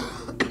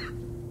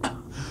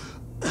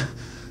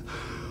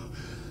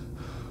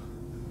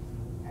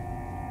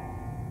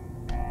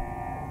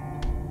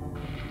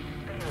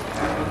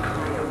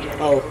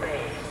 Oh,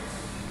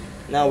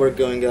 now we're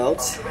going out.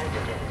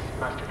 Residents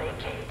must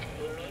vacate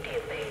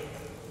immediately.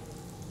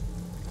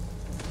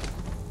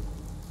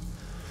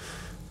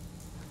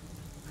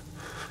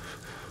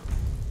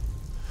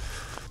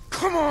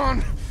 Come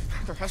on!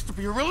 There has to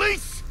be a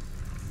release!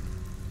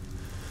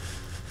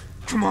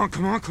 Come on,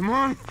 come on, come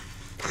on!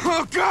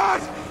 Oh,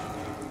 God!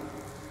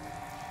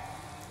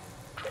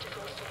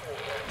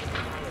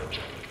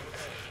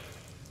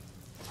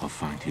 I'll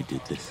find who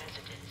did this,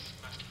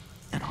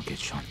 and I'll get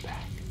Sean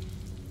back.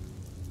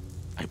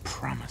 I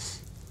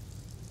promise.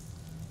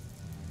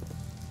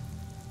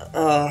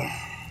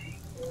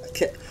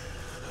 Okay.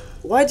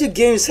 Why do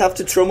games have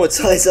to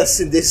traumatize us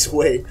in this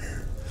way?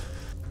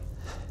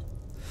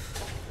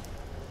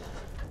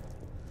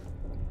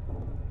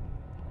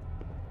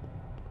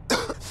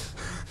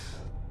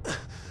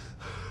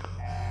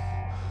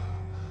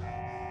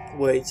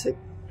 Wait a sec.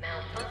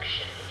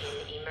 Malfunction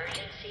in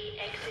emergency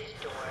exit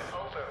door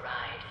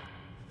override.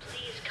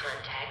 Please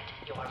contact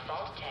your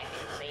Vault-Tec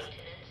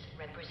maintenance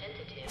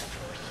representative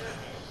for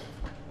service.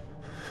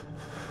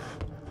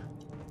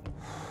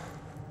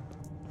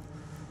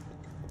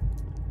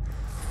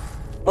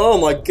 Oh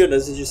my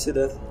goodness, did you see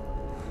that?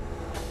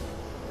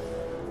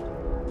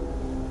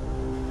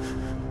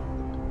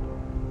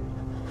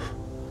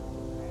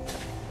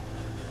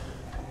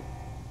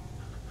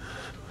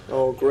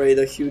 Oh great,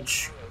 a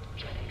huge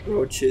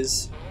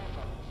roaches.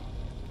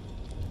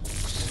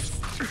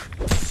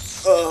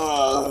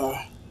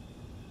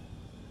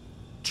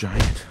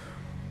 Giant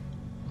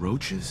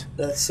roaches?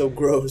 That's so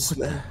gross,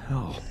 man. What the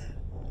hell?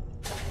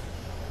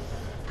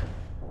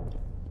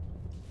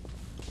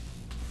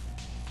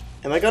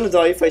 Am I gonna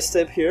die if I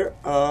step here?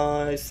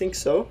 I think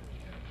so.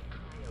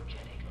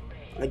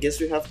 I guess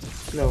we have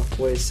to... No,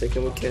 wait a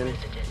second, we can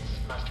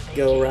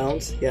go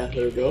around. Yeah,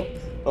 there we go.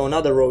 Oh,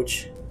 another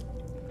roach.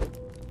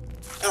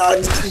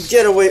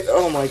 Get away!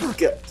 Oh my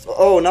god.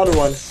 Oh, another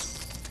one.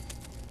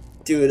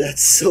 Dude,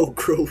 that's so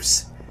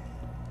gross.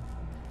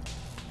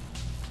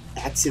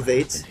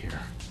 Activate.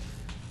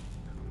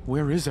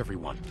 Where is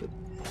everyone?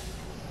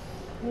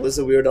 Was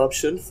a weird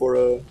option for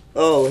a...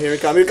 Oh, here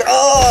it comes. Here it comes.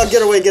 Oh,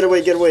 get away, get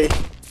away, get away.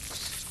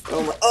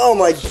 Oh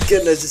my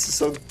goodness, this is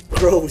so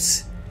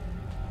gross.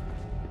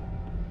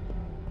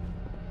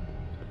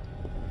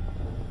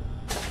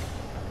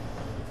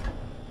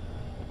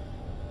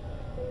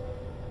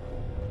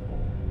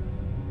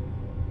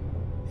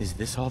 Is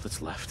this all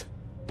that's left?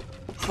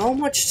 How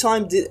much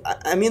time did...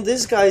 I mean,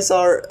 these guys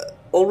are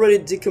already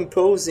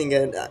decomposing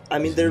and... I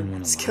mean, they're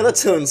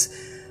skeletons.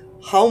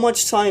 How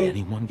much time... Did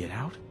anyone get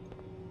out?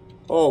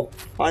 Oh,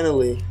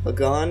 finally. A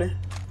gun.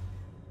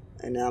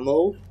 And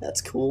ammo.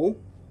 That's cool.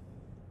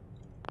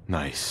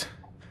 Nice.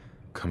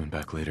 Coming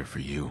back later for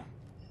you.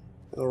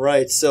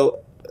 Alright, so...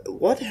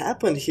 What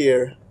happened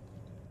here?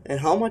 And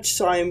how much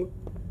time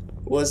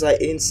was I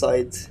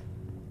inside?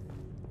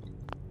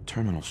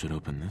 Terminal should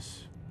open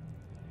this.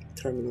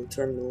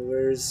 Terminal,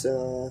 where's,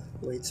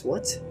 wait,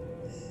 what?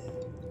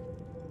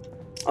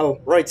 Oh,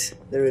 right,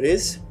 there it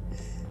is.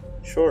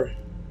 Sure.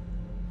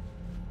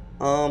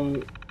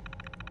 Do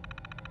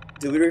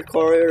we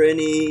require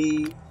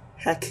any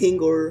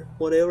hacking or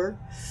whatever?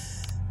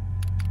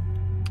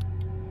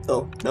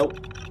 Oh, nope.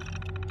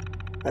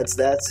 That's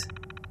that.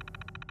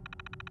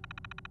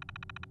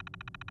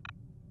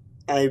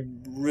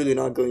 I'm really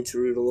not going to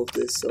read all of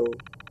this, so...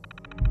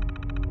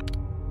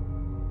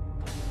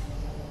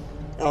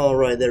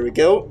 Alright, there we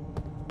go.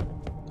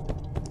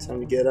 Time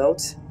to get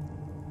out.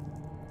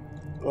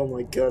 Oh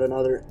my god,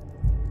 another...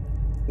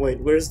 Wait,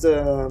 where's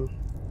the...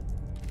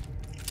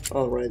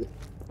 Alright,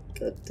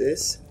 got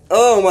this.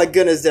 Oh my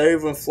goodness, they're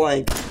even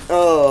flying.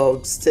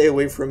 Oh, stay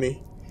away from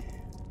me.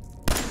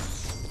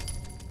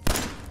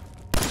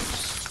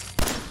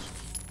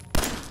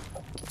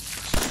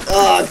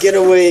 Ah, get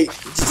away.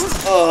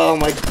 Just, oh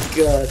my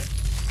god.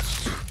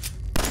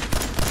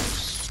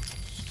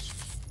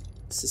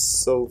 This is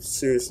so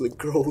seriously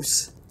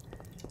gross.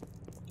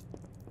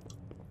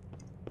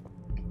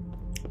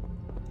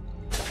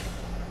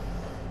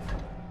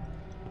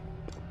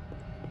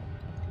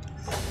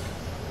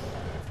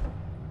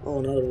 Oh,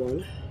 another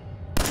one.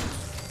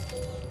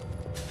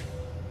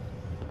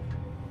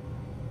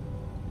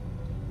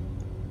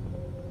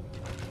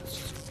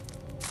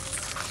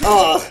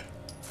 Ah!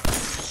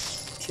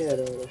 Get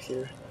out of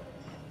here.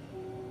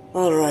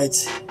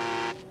 Alright.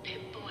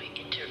 Pip-Boy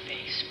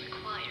interface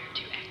required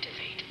to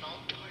activate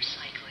vault door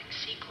cycling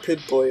sequence.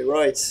 Pip-Boy,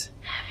 right.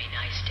 Have a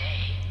nice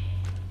day.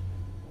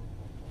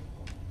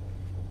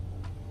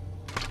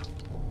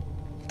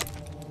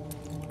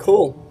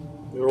 Cool.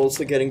 We're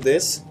also getting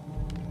this.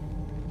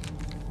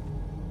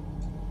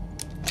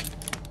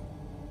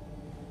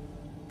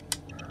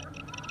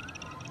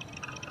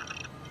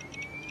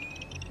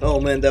 Oh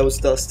man, that was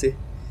dusty.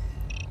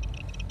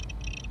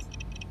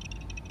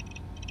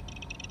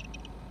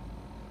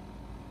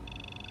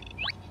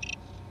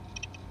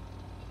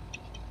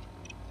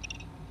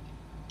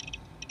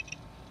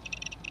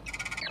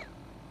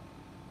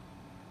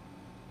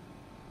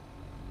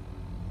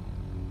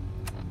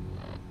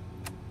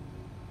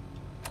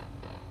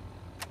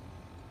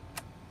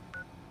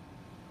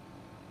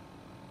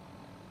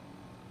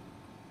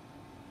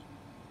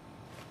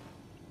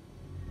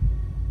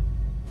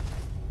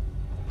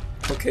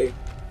 Okay,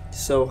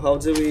 so how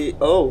do we...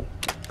 Oh!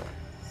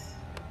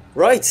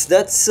 Right,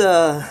 that's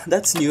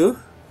new.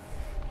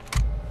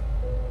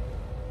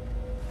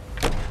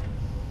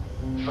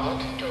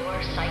 Vault door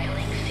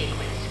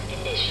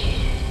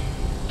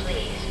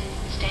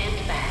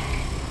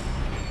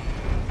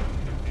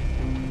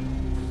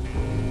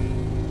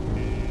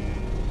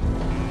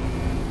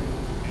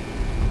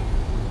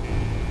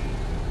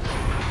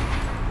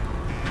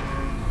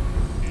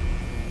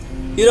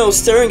You know,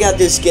 staring at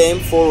this game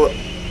for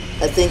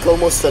I think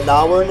almost an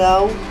hour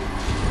now,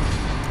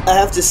 I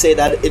have to say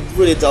that it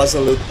really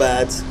doesn't look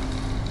bad.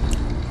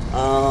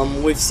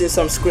 We've seen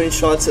some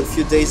screenshots a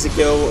few days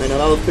ago, and a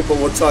lot of people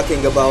were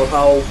talking about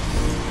how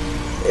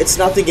it's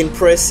nothing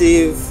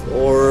impressive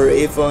or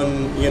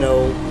even, you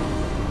know,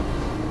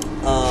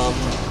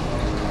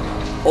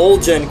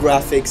 old-gen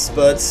graphics,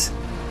 but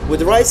with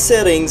the right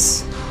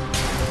settings,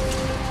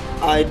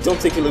 I don't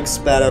think it looks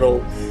bad at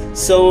all.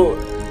 So,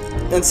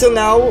 until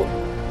now,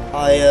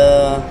 I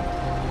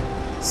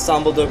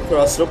stumbled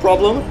across no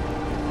problem.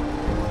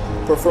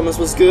 Performance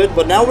was good,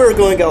 but now we're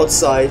going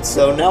outside,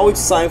 so now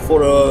it's time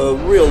for a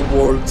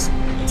real-world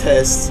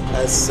test,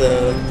 as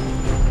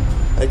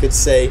I could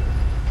say.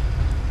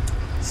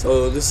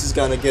 So this is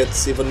gonna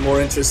get even more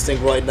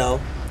interesting right now.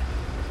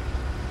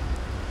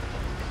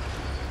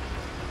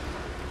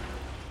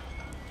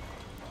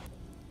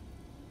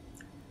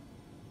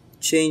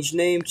 Change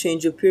name,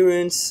 change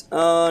appearance.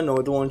 No, I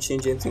don't want to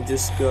change anything,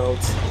 just go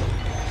out.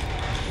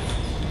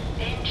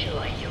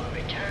 Enjoy your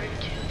return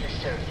to the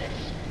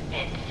surface,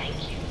 and thank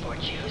you for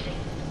choosing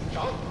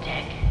Vault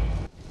Tech.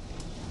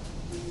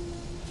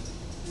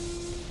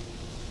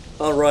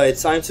 Alright,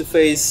 time to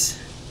face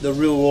the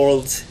real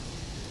world,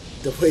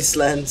 the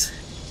wasteland,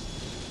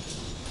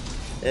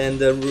 and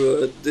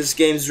this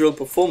game's real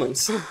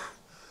performance.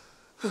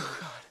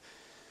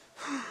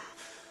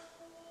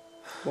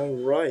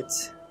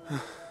 Alright.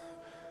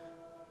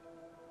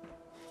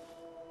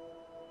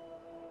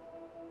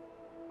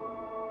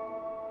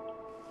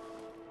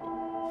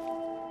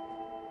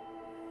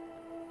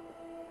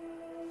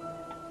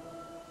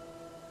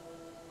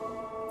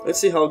 Let's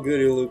see how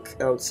good you look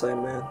outside,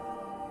 man.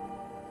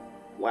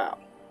 Wow.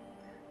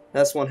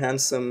 That's one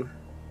handsome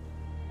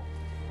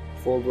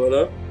full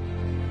brother.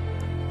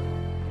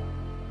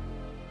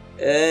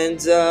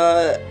 And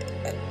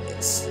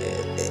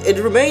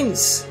it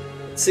remains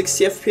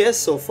 60 FPS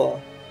so far.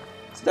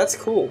 So that's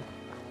cool.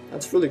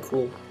 That's really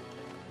cool.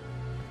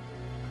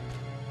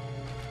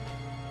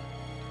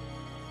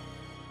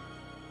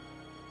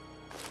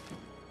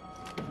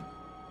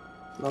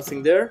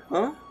 Nothing there,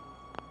 huh?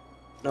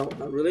 No,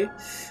 not really.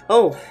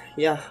 Oh,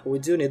 yeah, we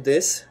do need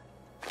this.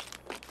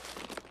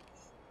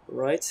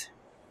 Right.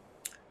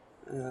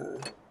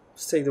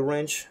 Let's take the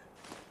wrench.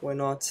 Why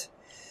not?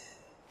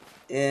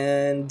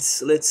 And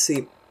let's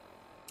see.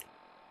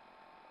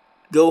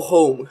 Go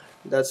home.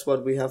 That's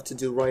what we have to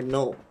do right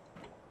now.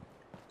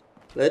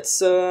 Let's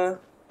go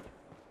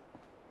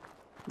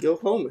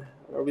home.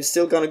 Are we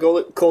still gonna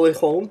call it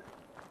home?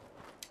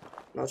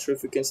 Not sure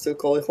if we can still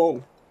call it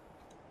home.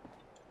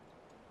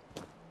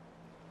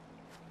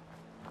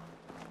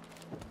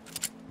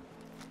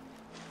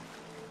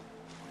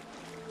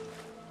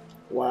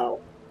 Wow,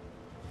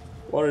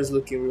 water is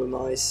looking real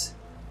nice.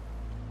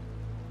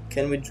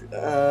 Can we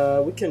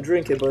can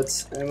drink it,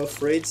 but I'm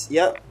afraid,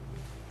 yeah.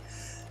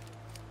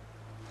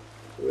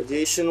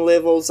 Radiation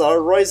levels are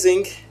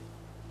rising,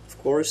 of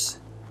course.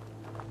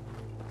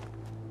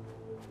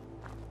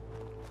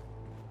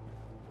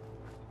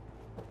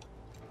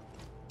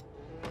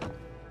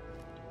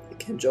 I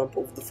can jump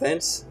off the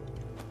fence.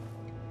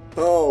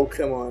 Oh,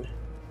 come on.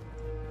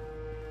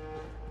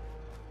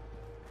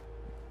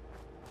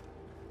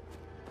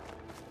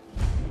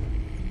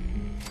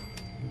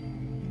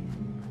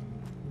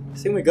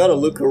 I think we gotta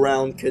look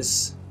around,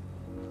 cause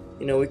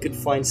you know we could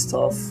find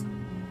stuff.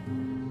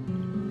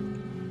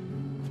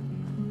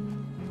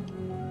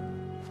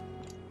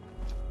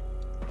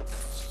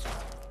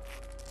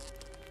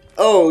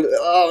 Oh,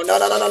 no,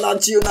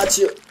 not you, not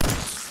you.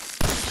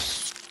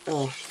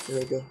 Oh, there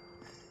we go.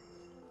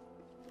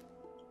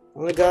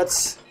 Only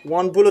got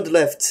one bullet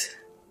left.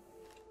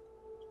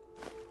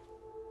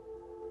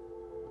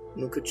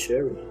 Nuka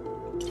cherry.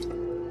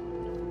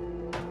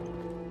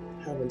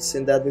 Haven't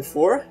seen that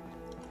before.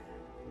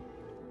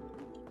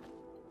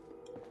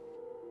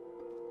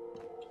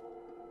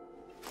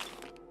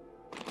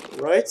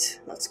 Right,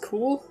 that's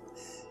cool.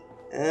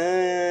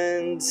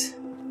 And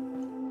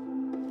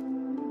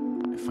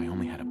if I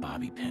only had a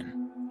bobby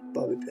pin.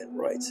 Bobby pin,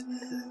 right.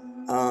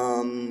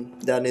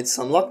 That needs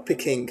some lock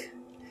picking.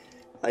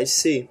 I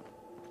see.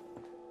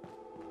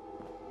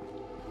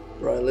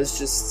 Right, let's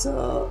just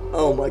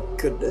oh my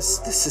goodness,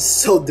 this is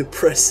so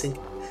depressing.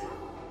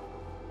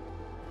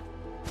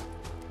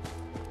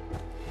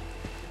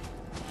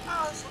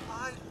 As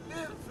I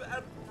live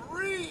and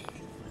breathe.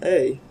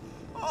 Hey.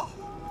 Oh,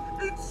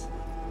 it's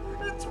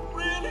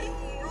really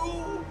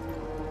you.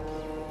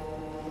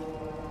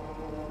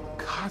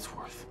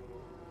 Codsworth.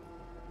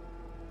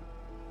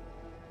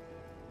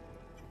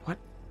 What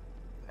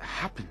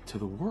happened to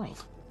the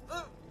world?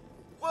 The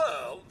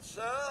world,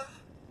 sir?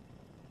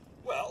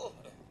 Well,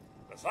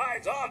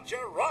 besides our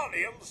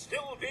geraniums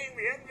still being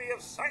the envy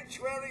of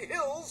Sanctuary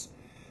Hills,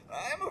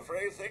 I'm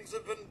afraid things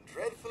have been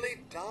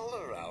dreadfully dull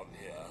around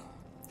here.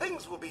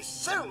 Things will be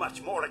so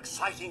much more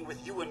exciting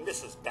with you and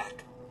Mrs.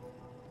 Beck.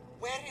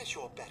 Where is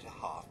your better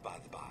half, by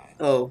the by?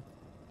 Oh.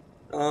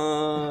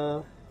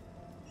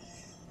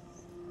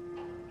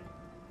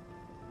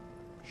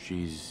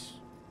 She's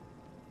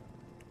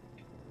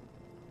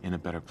in a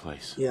better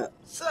place. Yeah.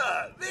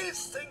 Sir,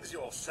 these things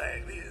you're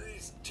saying,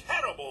 these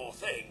terrible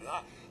things,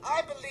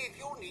 I believe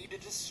you need a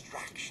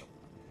distraction.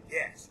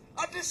 Yes,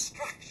 a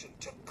distraction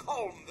to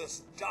calm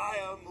this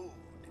dire mood.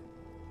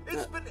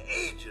 It's been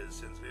ages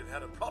since we've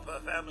had a proper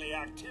family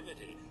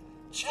activity.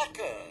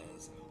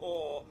 Checkers,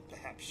 or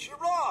perhaps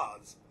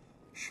charades.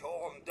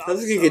 Sean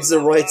does. I think it's the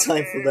right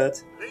time for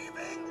that.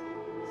 Leaving?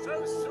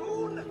 So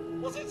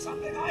soon? Was it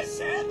something I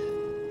said?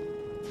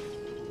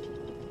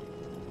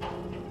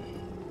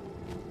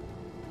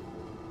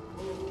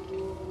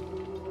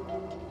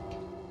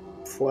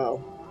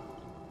 Wow.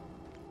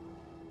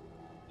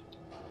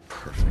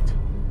 Perfect.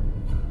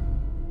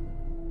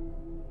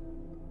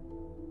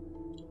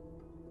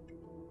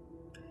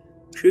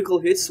 Critical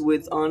hits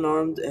with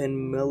unarmed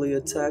and melee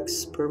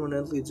attacks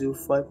permanently do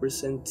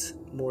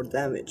 5% more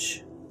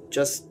damage.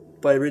 Just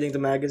by reading the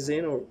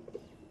magazine or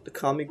the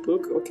comic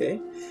book? Okay.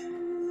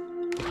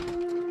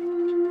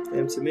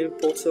 Empty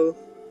milk bottle.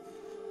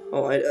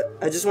 Oh,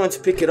 I just wanted to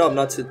pick it up,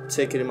 not to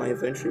take it in my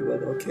inventory,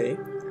 but okay.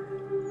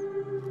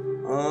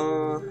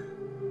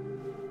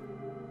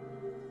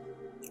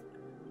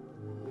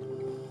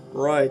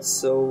 Right,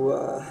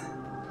 so,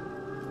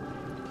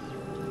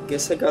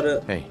 guess I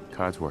gotta... Hey,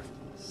 Codsworth.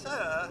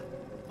 Sir?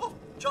 Oh,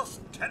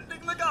 just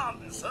tending the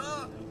garden,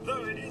 sir.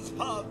 Though it is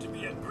hard to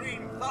be a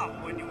green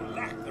thumb when you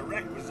lack the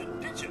requisite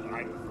digit,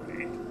 I'm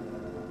afraid.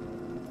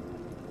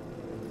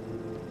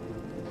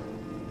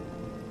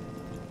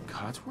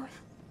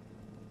 Codsworth?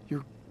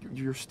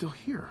 You're still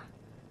here.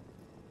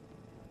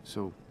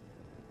 So,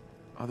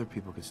 other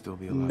people could still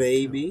be alive.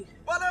 Maybe. Too.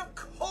 But of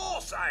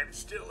course I'm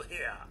still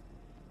here.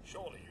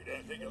 Surely you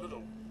don't think a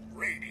little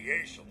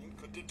radiation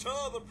could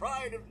deter the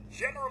pride of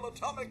General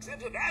Atomics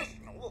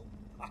International?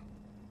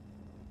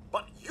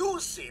 But you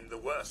seem the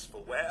worse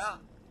for wear.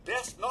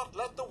 Best not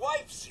let the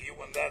wife see you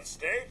in that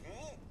state.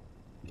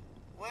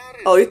 Where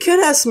is you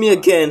can't ask me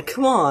again.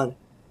 Come on.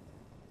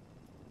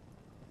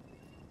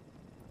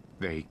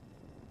 They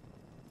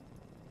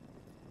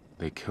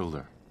killed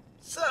her.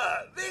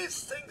 Sir,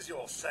 these things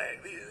you're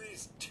saying,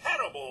 these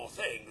terrible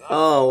things.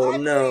 Oh I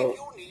no.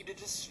 You need a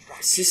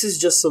distraction. This is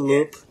just a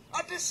loop. Yes,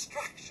 a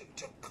distraction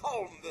to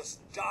calm this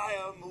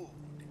dire mood.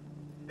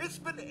 It's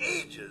been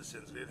ages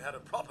since we've had a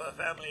proper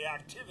family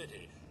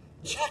activity.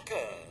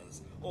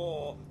 Checkers,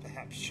 or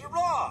perhaps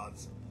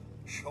charades.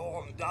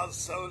 Sean does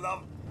so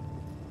love...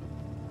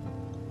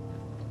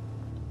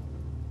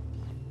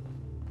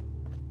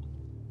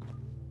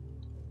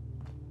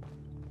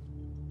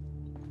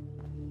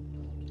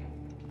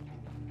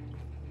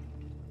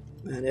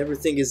 Man,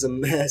 everything is a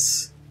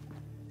mess.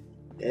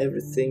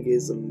 Everything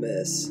is a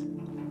mess.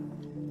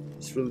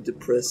 It's really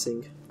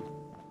depressing.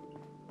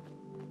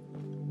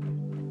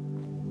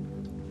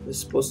 It's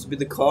supposed to be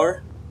the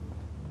car.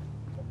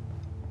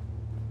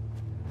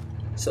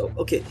 So,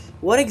 okay,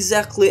 what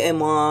exactly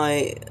do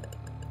I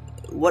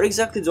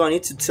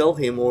need to tell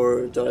him,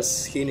 or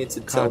does he need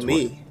to tell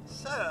me?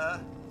 Sir?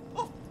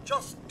 Oh,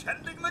 just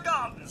tending the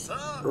garden, sir.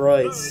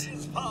 Right. Though it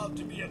is hard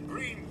to be a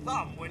green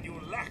thumb when you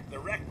lack the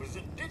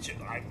requisite digit,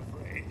 I'm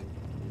afraid.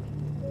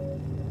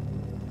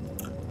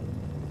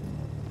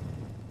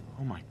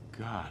 Oh my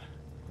god.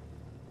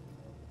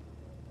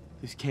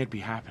 This can't be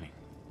happening.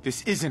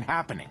 This isn't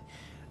happening.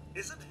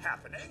 Isn't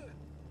happening?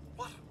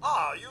 What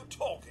are you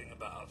talking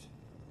about?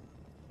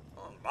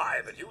 Oh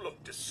my, but you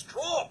look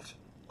distraught.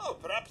 Oh,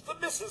 perhaps the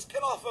missus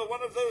can offer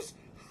one of those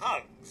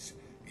hugs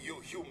you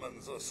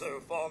humans are so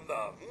fond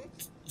of.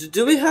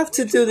 Do we have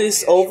to do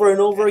this over and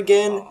over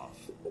again?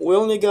 We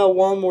only got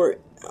one more...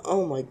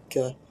 Oh my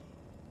god.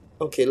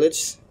 Okay,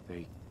 let's...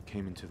 They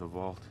came into the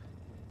vault.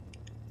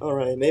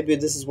 Alright, maybe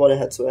this is what I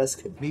had to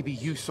ask him. Maybe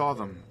you saw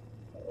them.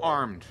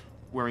 Armed,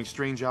 wearing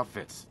strange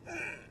outfits.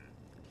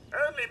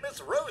 Only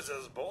Miss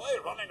Rosa's boy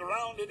running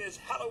around in his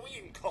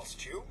Halloween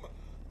costume.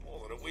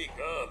 More than a week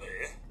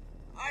early.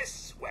 I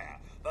swear,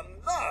 the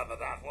nerve of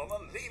that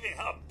woman leaving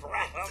her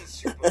brat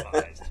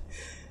unsupervised.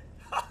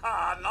 Ha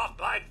ha, not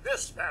like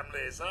this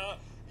family, sir.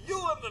 You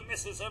and the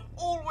missus have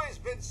always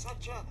been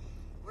such a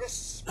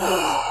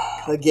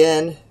responsible...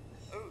 Again.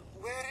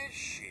 Where is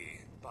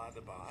she, by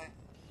the by?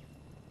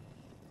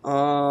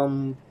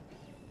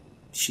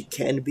 She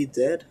can't be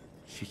dead?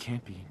 She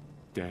can't be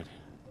dead.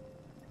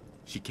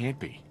 She can't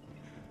be.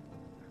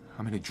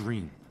 I'm in a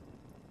dream.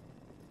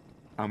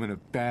 I'm in a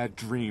bad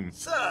dream.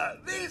 Sir,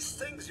 these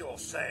things you're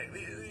saying,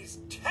 these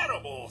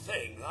terrible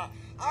things,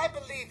 I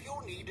believe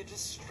you need a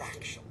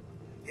distraction.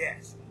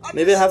 Yes.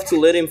 Maybe I have to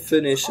let him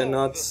finish and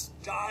not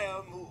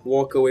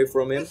walk away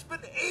from him. It's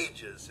been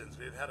ages since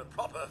we've had a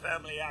proper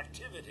family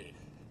activity.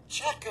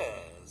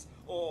 Checkers,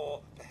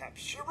 or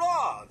perhaps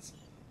charades.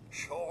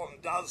 Sean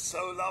does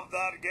so love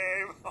that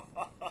game.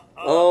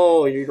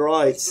 Oh, you're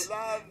right.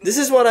 This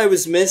is what I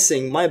was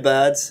missing. My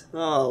bad.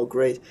 Oh,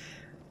 great.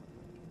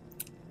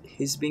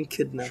 He's been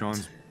kidnapped.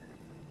 Sean's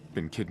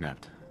been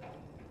kidnapped.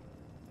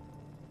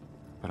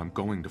 But I'm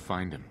going to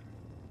find him.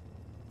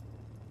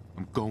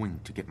 I'm going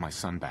to get my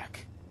son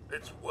back.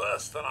 It's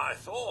worse than I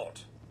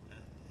thought.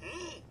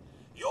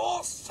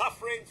 You're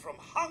suffering from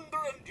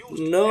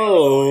hunger-induced...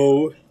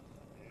 No.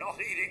 Not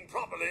eating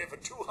properly for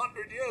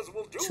 200 years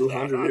will do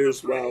 200 that,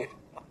 years, I'm afraid.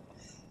 wow.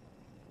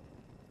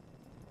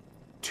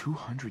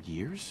 200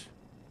 years?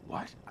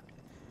 What?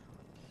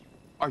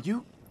 Are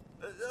you...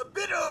 A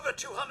bit over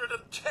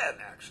 210,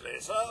 actually,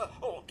 sir.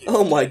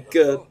 Oh my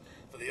god.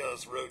 For the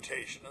Earth's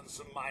rotation and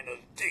some minor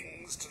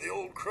dings to the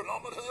old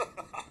chronometer.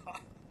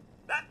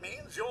 That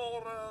means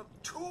you're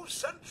 2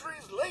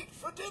 centuries late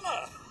for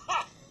dinner.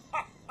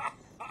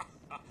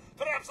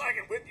 Perhaps I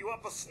can whip you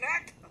up a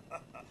snack?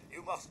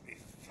 You must be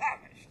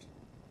famished.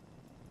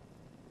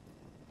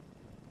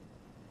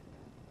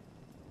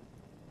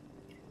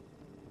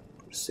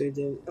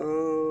 Proceeding.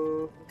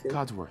 Okay.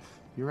 Codsworth,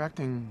 you're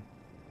acting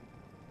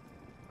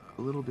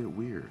a little bit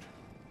weird.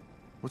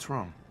 What's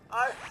wrong?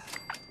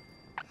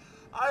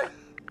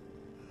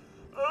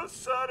 Oh,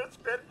 sir, it's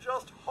been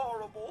just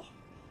horrible.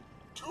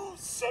 2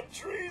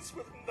 centuries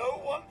with no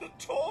one to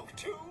talk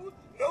to,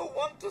 no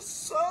one to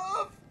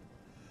serve.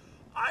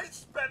 I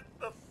spent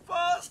the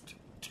first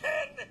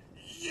 10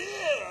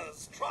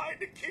 years trying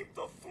to keep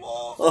the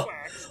floors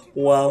waxed.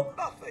 Wow.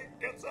 Nothing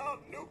gets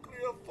out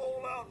nuclear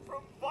fallout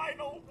from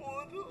vinyl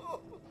wood.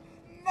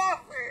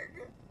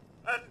 Nothing.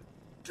 And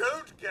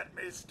don't get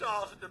me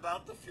started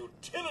about the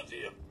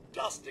futility of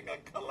dusting a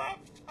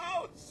collapsed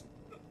house.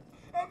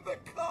 And the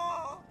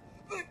car.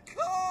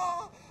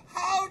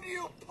 How do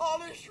you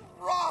polish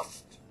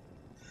rust?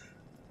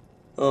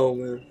 Oh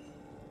man.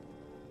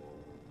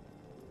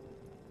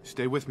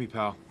 Stay with me,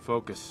 pal.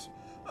 Focus.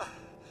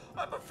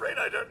 I'm afraid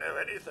I don't know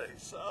anything,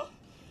 sir.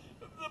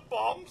 The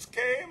bombs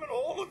came and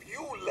all of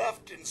you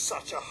left in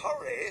such a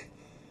hurry.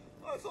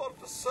 I thought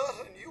for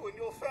certain you and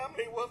your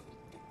family were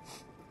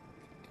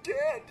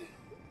dead.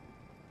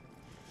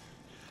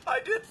 I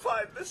did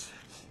find this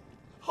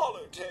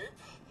holotape.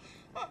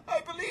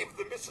 I believe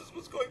the missus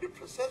was going to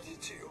present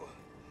it to you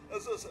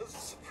as a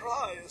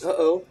surprise.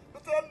 Uh-oh.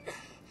 But then,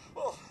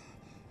 well,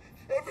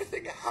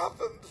 everything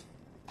happened.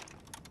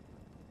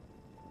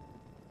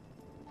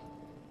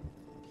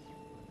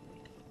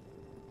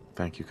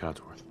 Thank you,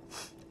 Codsworth.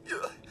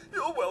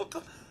 You're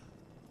welcome.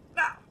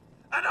 Now,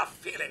 enough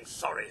feeling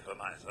sorry for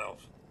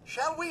myself.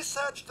 Shall we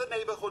search the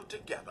neighborhood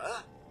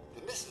together?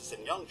 The missus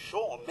and young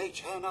Sean may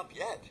turn up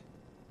yet.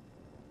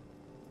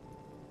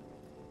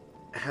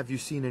 Have you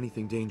seen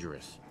anything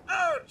dangerous?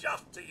 Oh,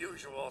 just the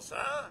usual,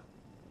 sir.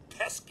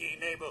 Pesky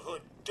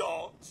neighborhood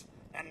dogs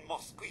and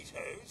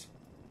mosquitoes.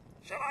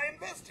 Shall I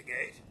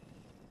investigate?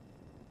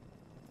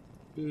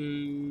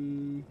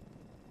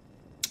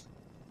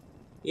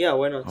 Yeah,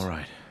 why not? All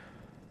right.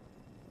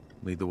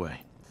 Lead the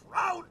way.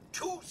 Proud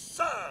to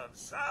serve,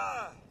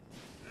 sir.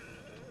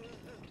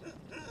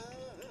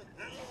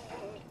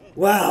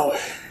 Wow.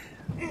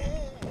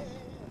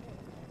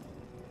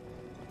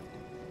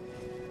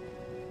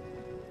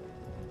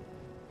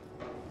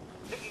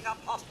 Picking up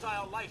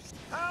hostile life.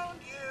 Found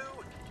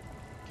you.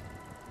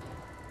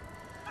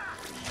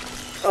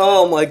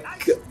 Oh my god.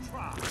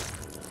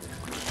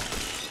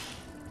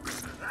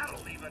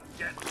 That'll even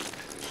get.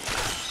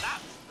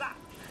 That's that.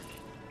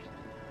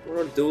 What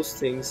are those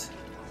things?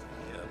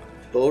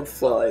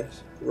 Boatfly.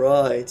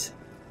 Right.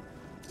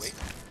 Wait.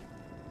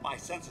 My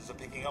senses are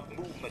picking up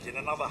movement in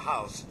another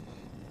house.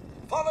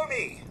 Follow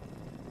me.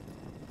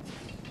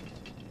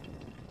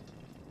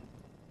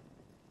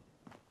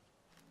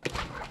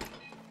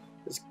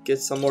 Let's get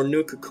some more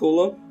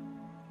Nuka-Cola.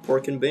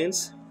 Pork and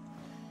beans.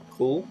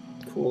 Cool.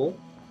 Cool.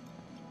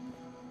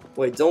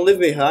 Wait, don't leave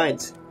me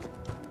behind.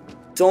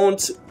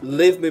 Don't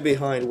leave me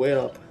behind. Wait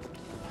up.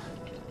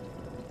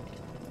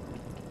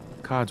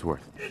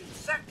 Codsworth.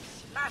 Insect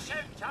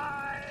smashing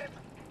time.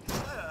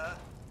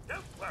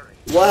 Don't worry.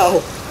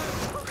 Wow.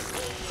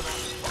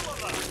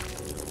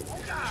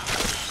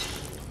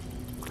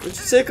 Let's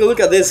just take a look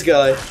at this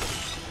guy.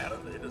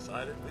 Apparently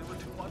decided we were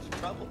too much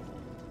trouble.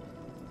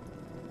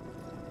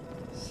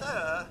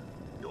 Sir,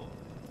 your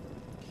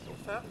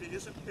family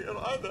isn't here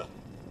either.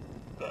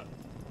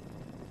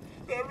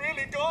 They're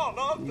really gone,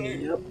 aren't they?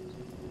 Yep.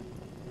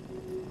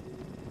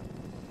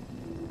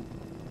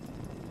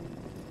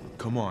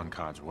 Come on,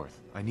 Codsworth.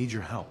 I need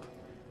your help.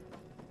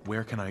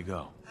 Where can I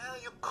go? Well,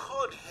 you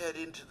could head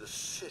into the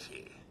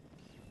city.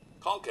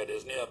 Concord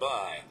is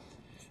nearby.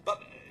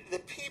 But the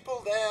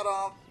people there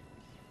are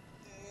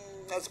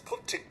as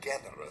put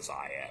together as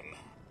I am.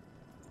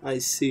 I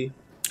see.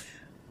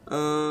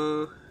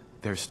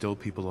 There's still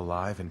people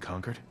alive in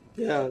Concord?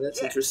 Yeah,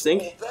 that's Yes, interesting.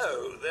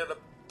 Although they're a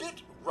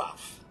bit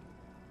rough.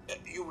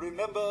 You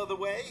remember the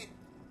way?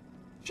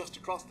 Just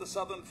across the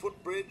southern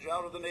footbridge,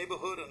 out of the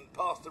neighborhood and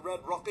past the Red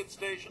Rocket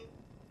Station?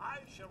 I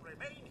shall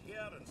remain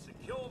here and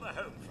secure the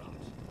home front.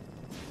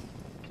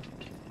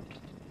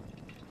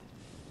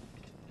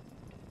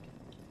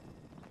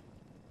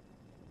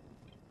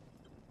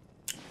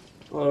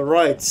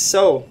 Alright,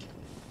 so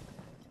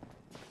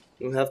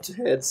we'll have to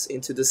head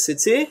into the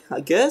city,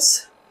 I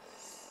guess.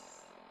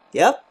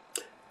 Yep.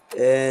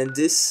 And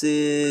this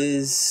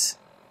is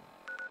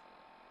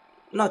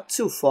not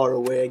too far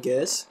away, I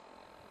guess.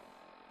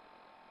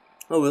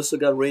 Oh, we also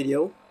got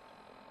radio.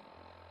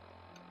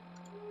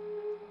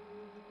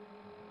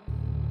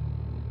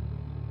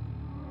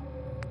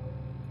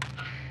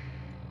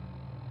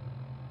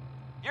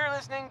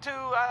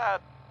 to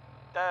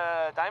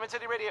Diamond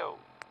City Radio,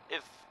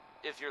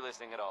 if you're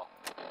listening at all.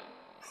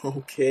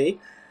 Okay.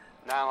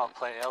 Now I'll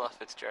play Ella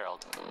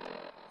Fitzgerald.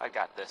 I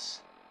got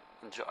this.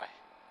 Enjoy.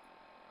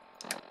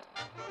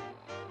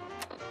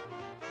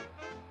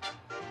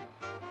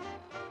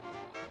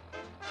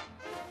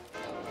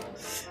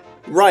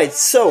 Right,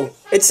 so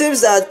it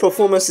seems that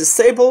performance is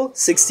stable,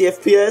 60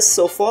 FPS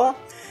so far.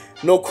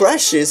 No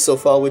crashes so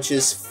far, which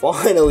is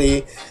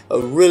finally a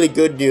really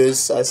good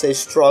news, as I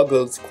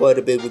struggled quite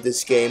a bit with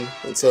this game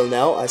until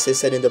now, as I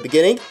said in the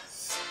beginning.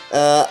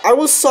 I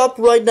will stop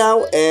right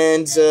now,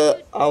 and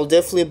I'll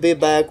definitely be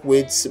back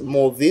with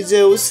more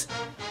videos.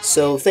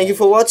 So thank you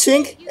for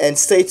watching, and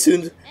stay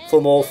tuned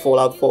for more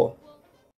Fallout 4.